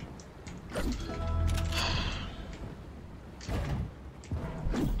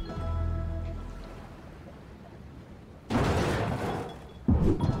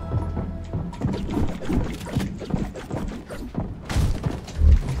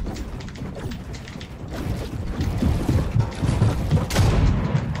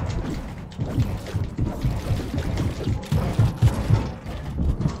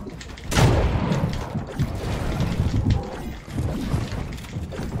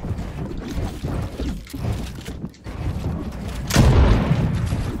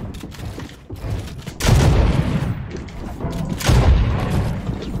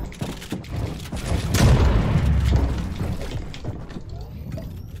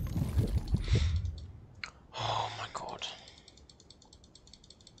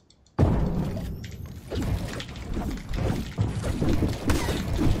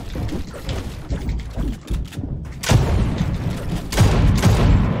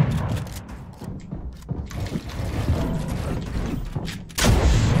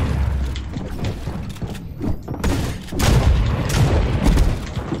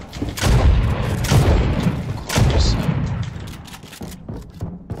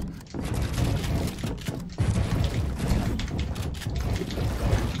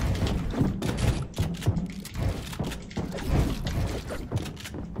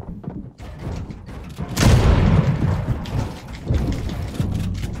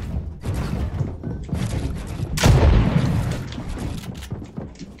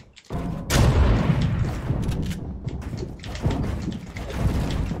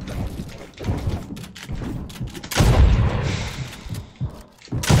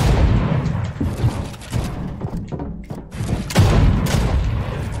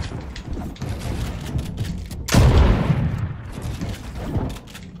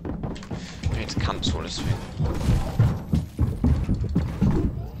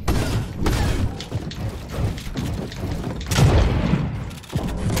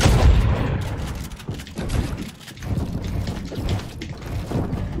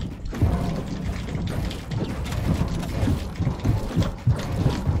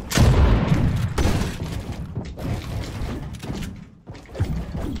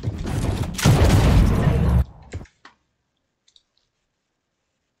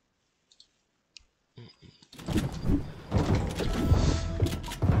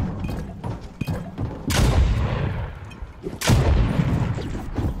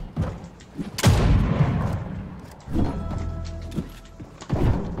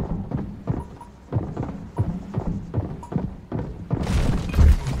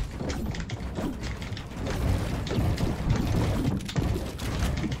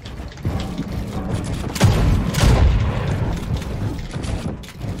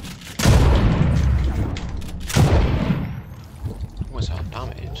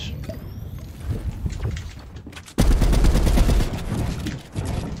 damage.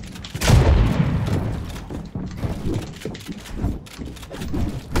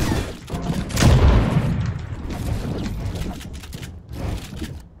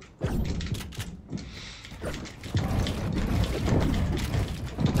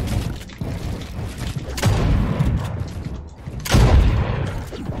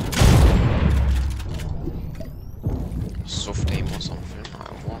 Soft aim or something,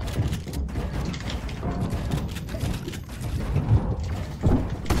 I want.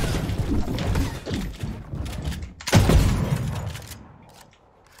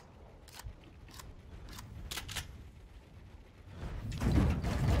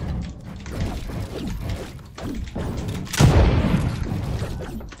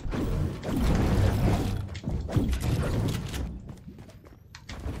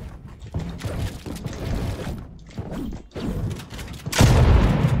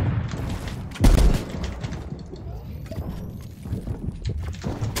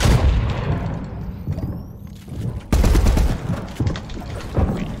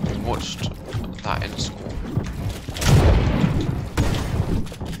 Watched that in school.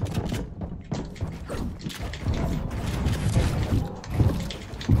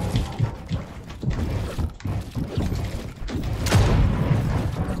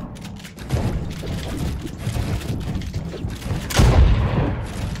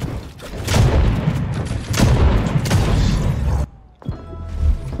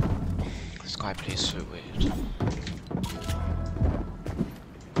 This guy plays so weird.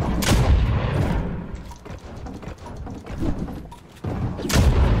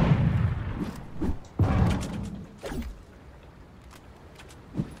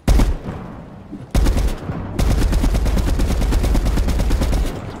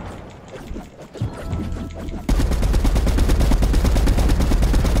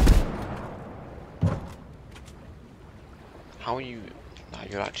 How are you? Nah,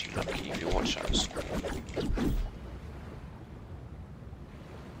 you're actually lucky if you watch that in school.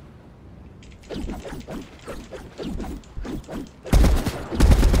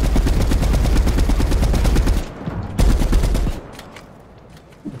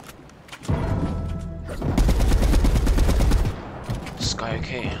 Is this guy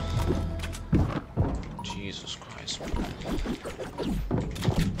okay? Jesus Christ, man.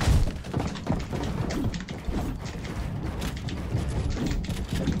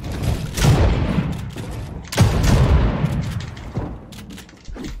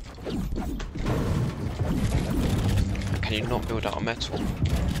 Can you not build out of metal?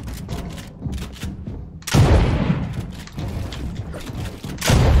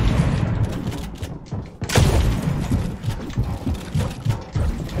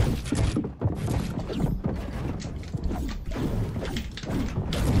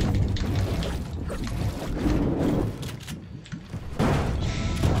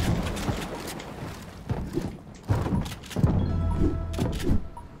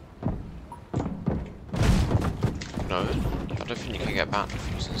 No, I don't think you can get banned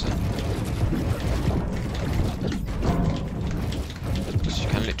for using it. Because you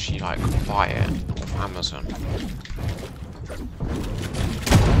can literally like buy it off Amazon.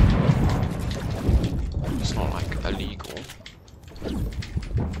 It's not like illegal.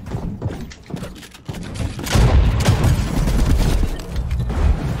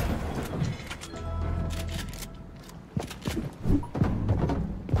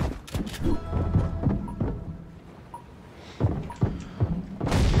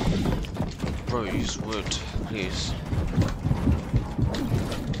 Bro, use wood, please.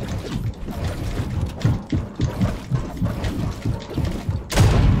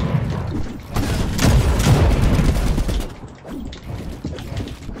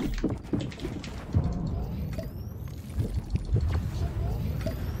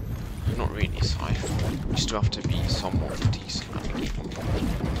 Not really safe. You still have to be somewhat decent at the game.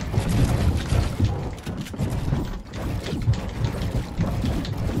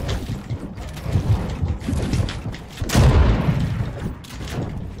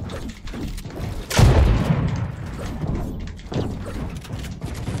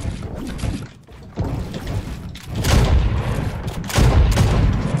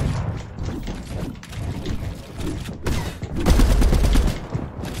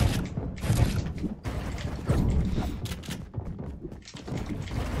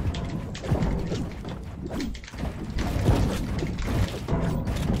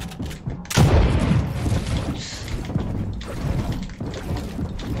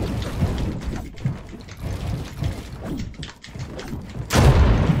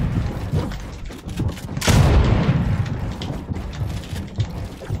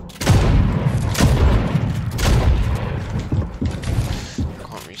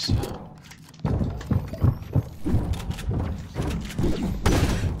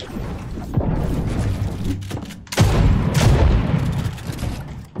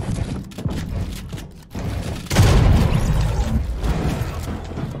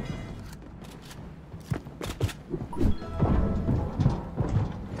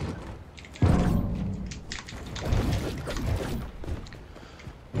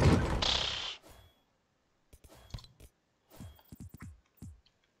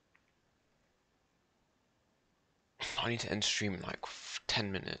 I need to end stream in like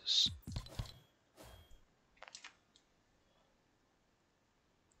 10 minutes.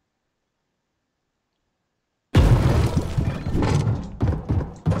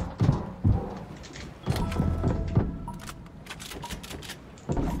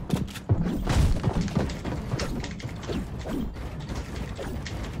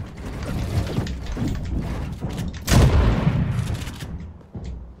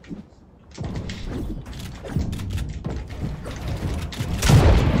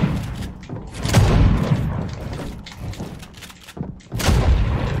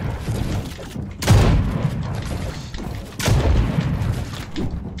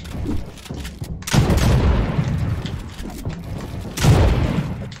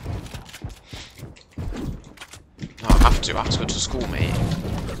 I have to go to school, mate.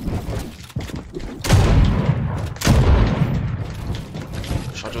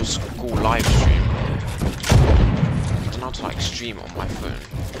 Should I do a school live stream? I don't know how to like stream on my phone.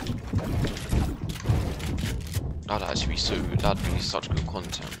 That'd actually be that'd be such good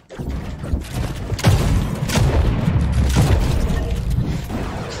content.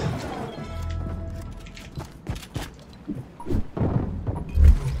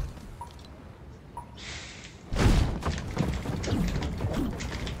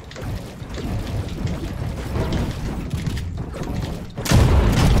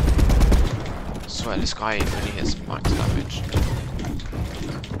 This guy only hits max damage.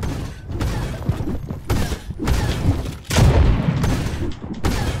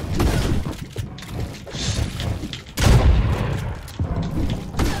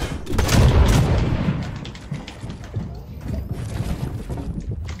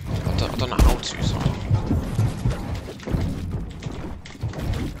 I don't know how to, so.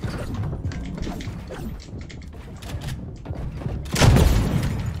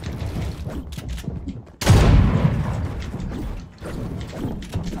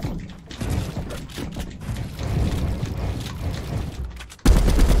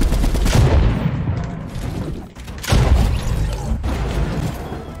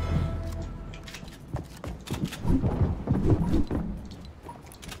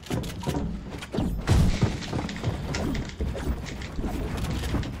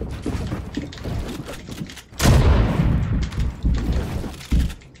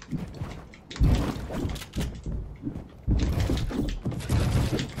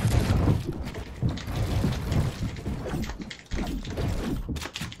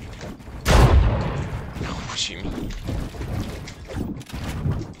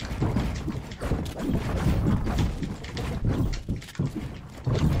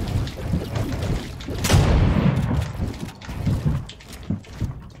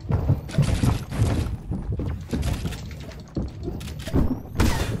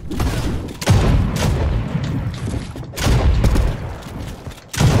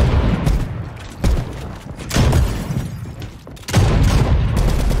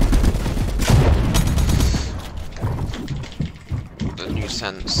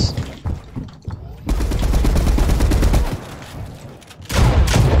 Sense.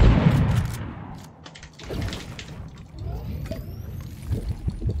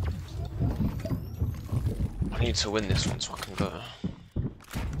 I need to win this one so I can go.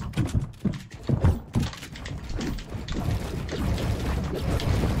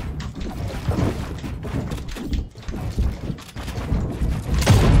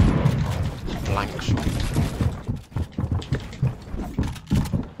 Blank shot.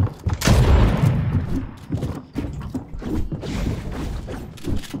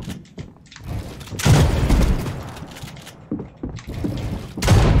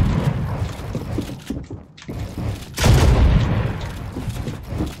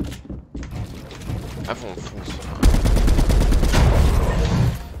 Everyone falls for that.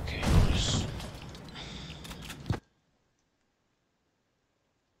 Okay, nice.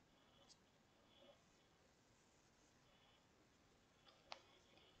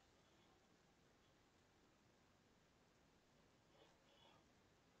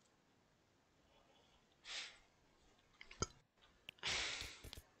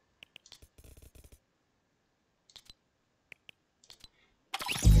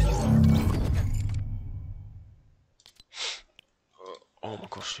 Oh my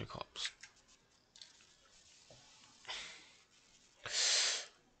gosh, hiccups.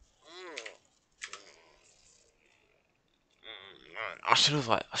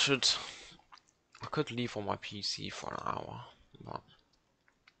 I could leave on my PC for an hour, but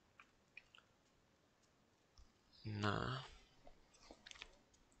nah.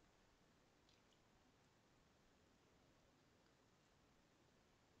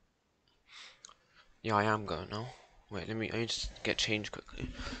 Yeah, I am going now. Wait, I need to get changed quickly.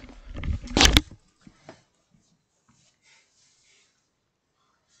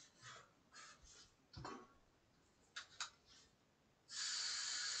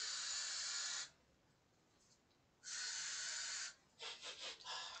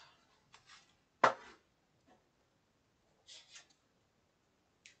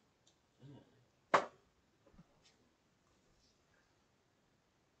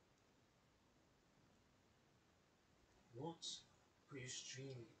 What? Put your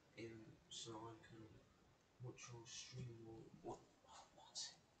stream in so I can watch your stream or what? What?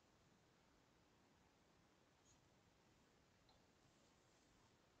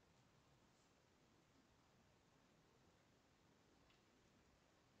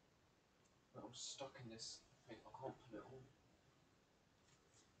 I'm stuck in this thing. I can't put it on.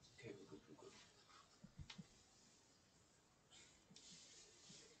 Okay, we're good, we're good.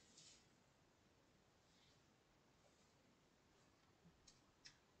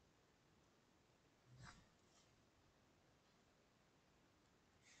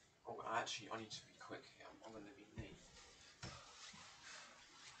 Oh, actually, I need to be quick here. I'm gonna be late.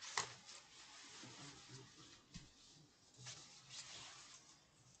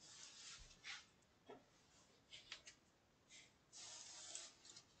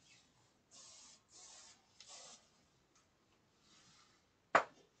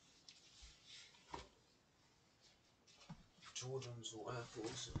 Jordans or Air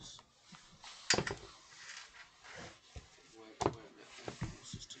Forces? Where Air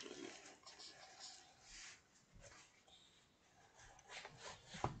Forces today?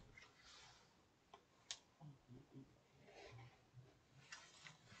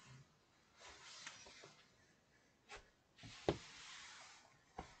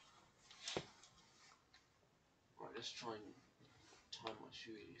 Right, let's try and tie my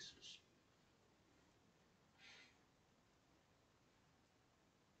shoelaces.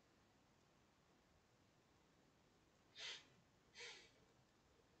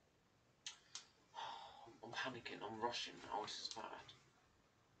 I'm panicking, I'm rushing now, this is bad.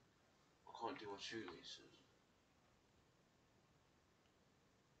 I can't do my shoelaces.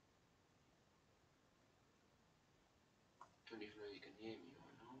 Don't even know you can hear me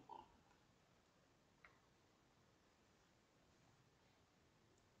right now. But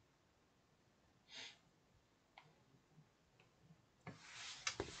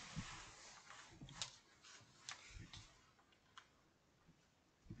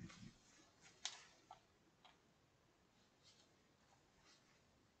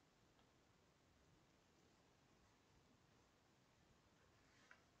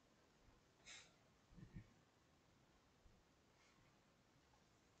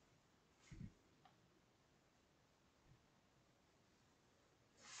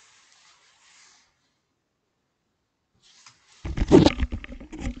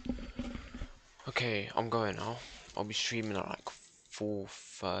okay, I'm going now. I'll be streaming at like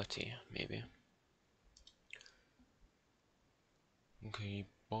 4:30 maybe. Okay,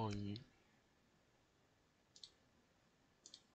 bye.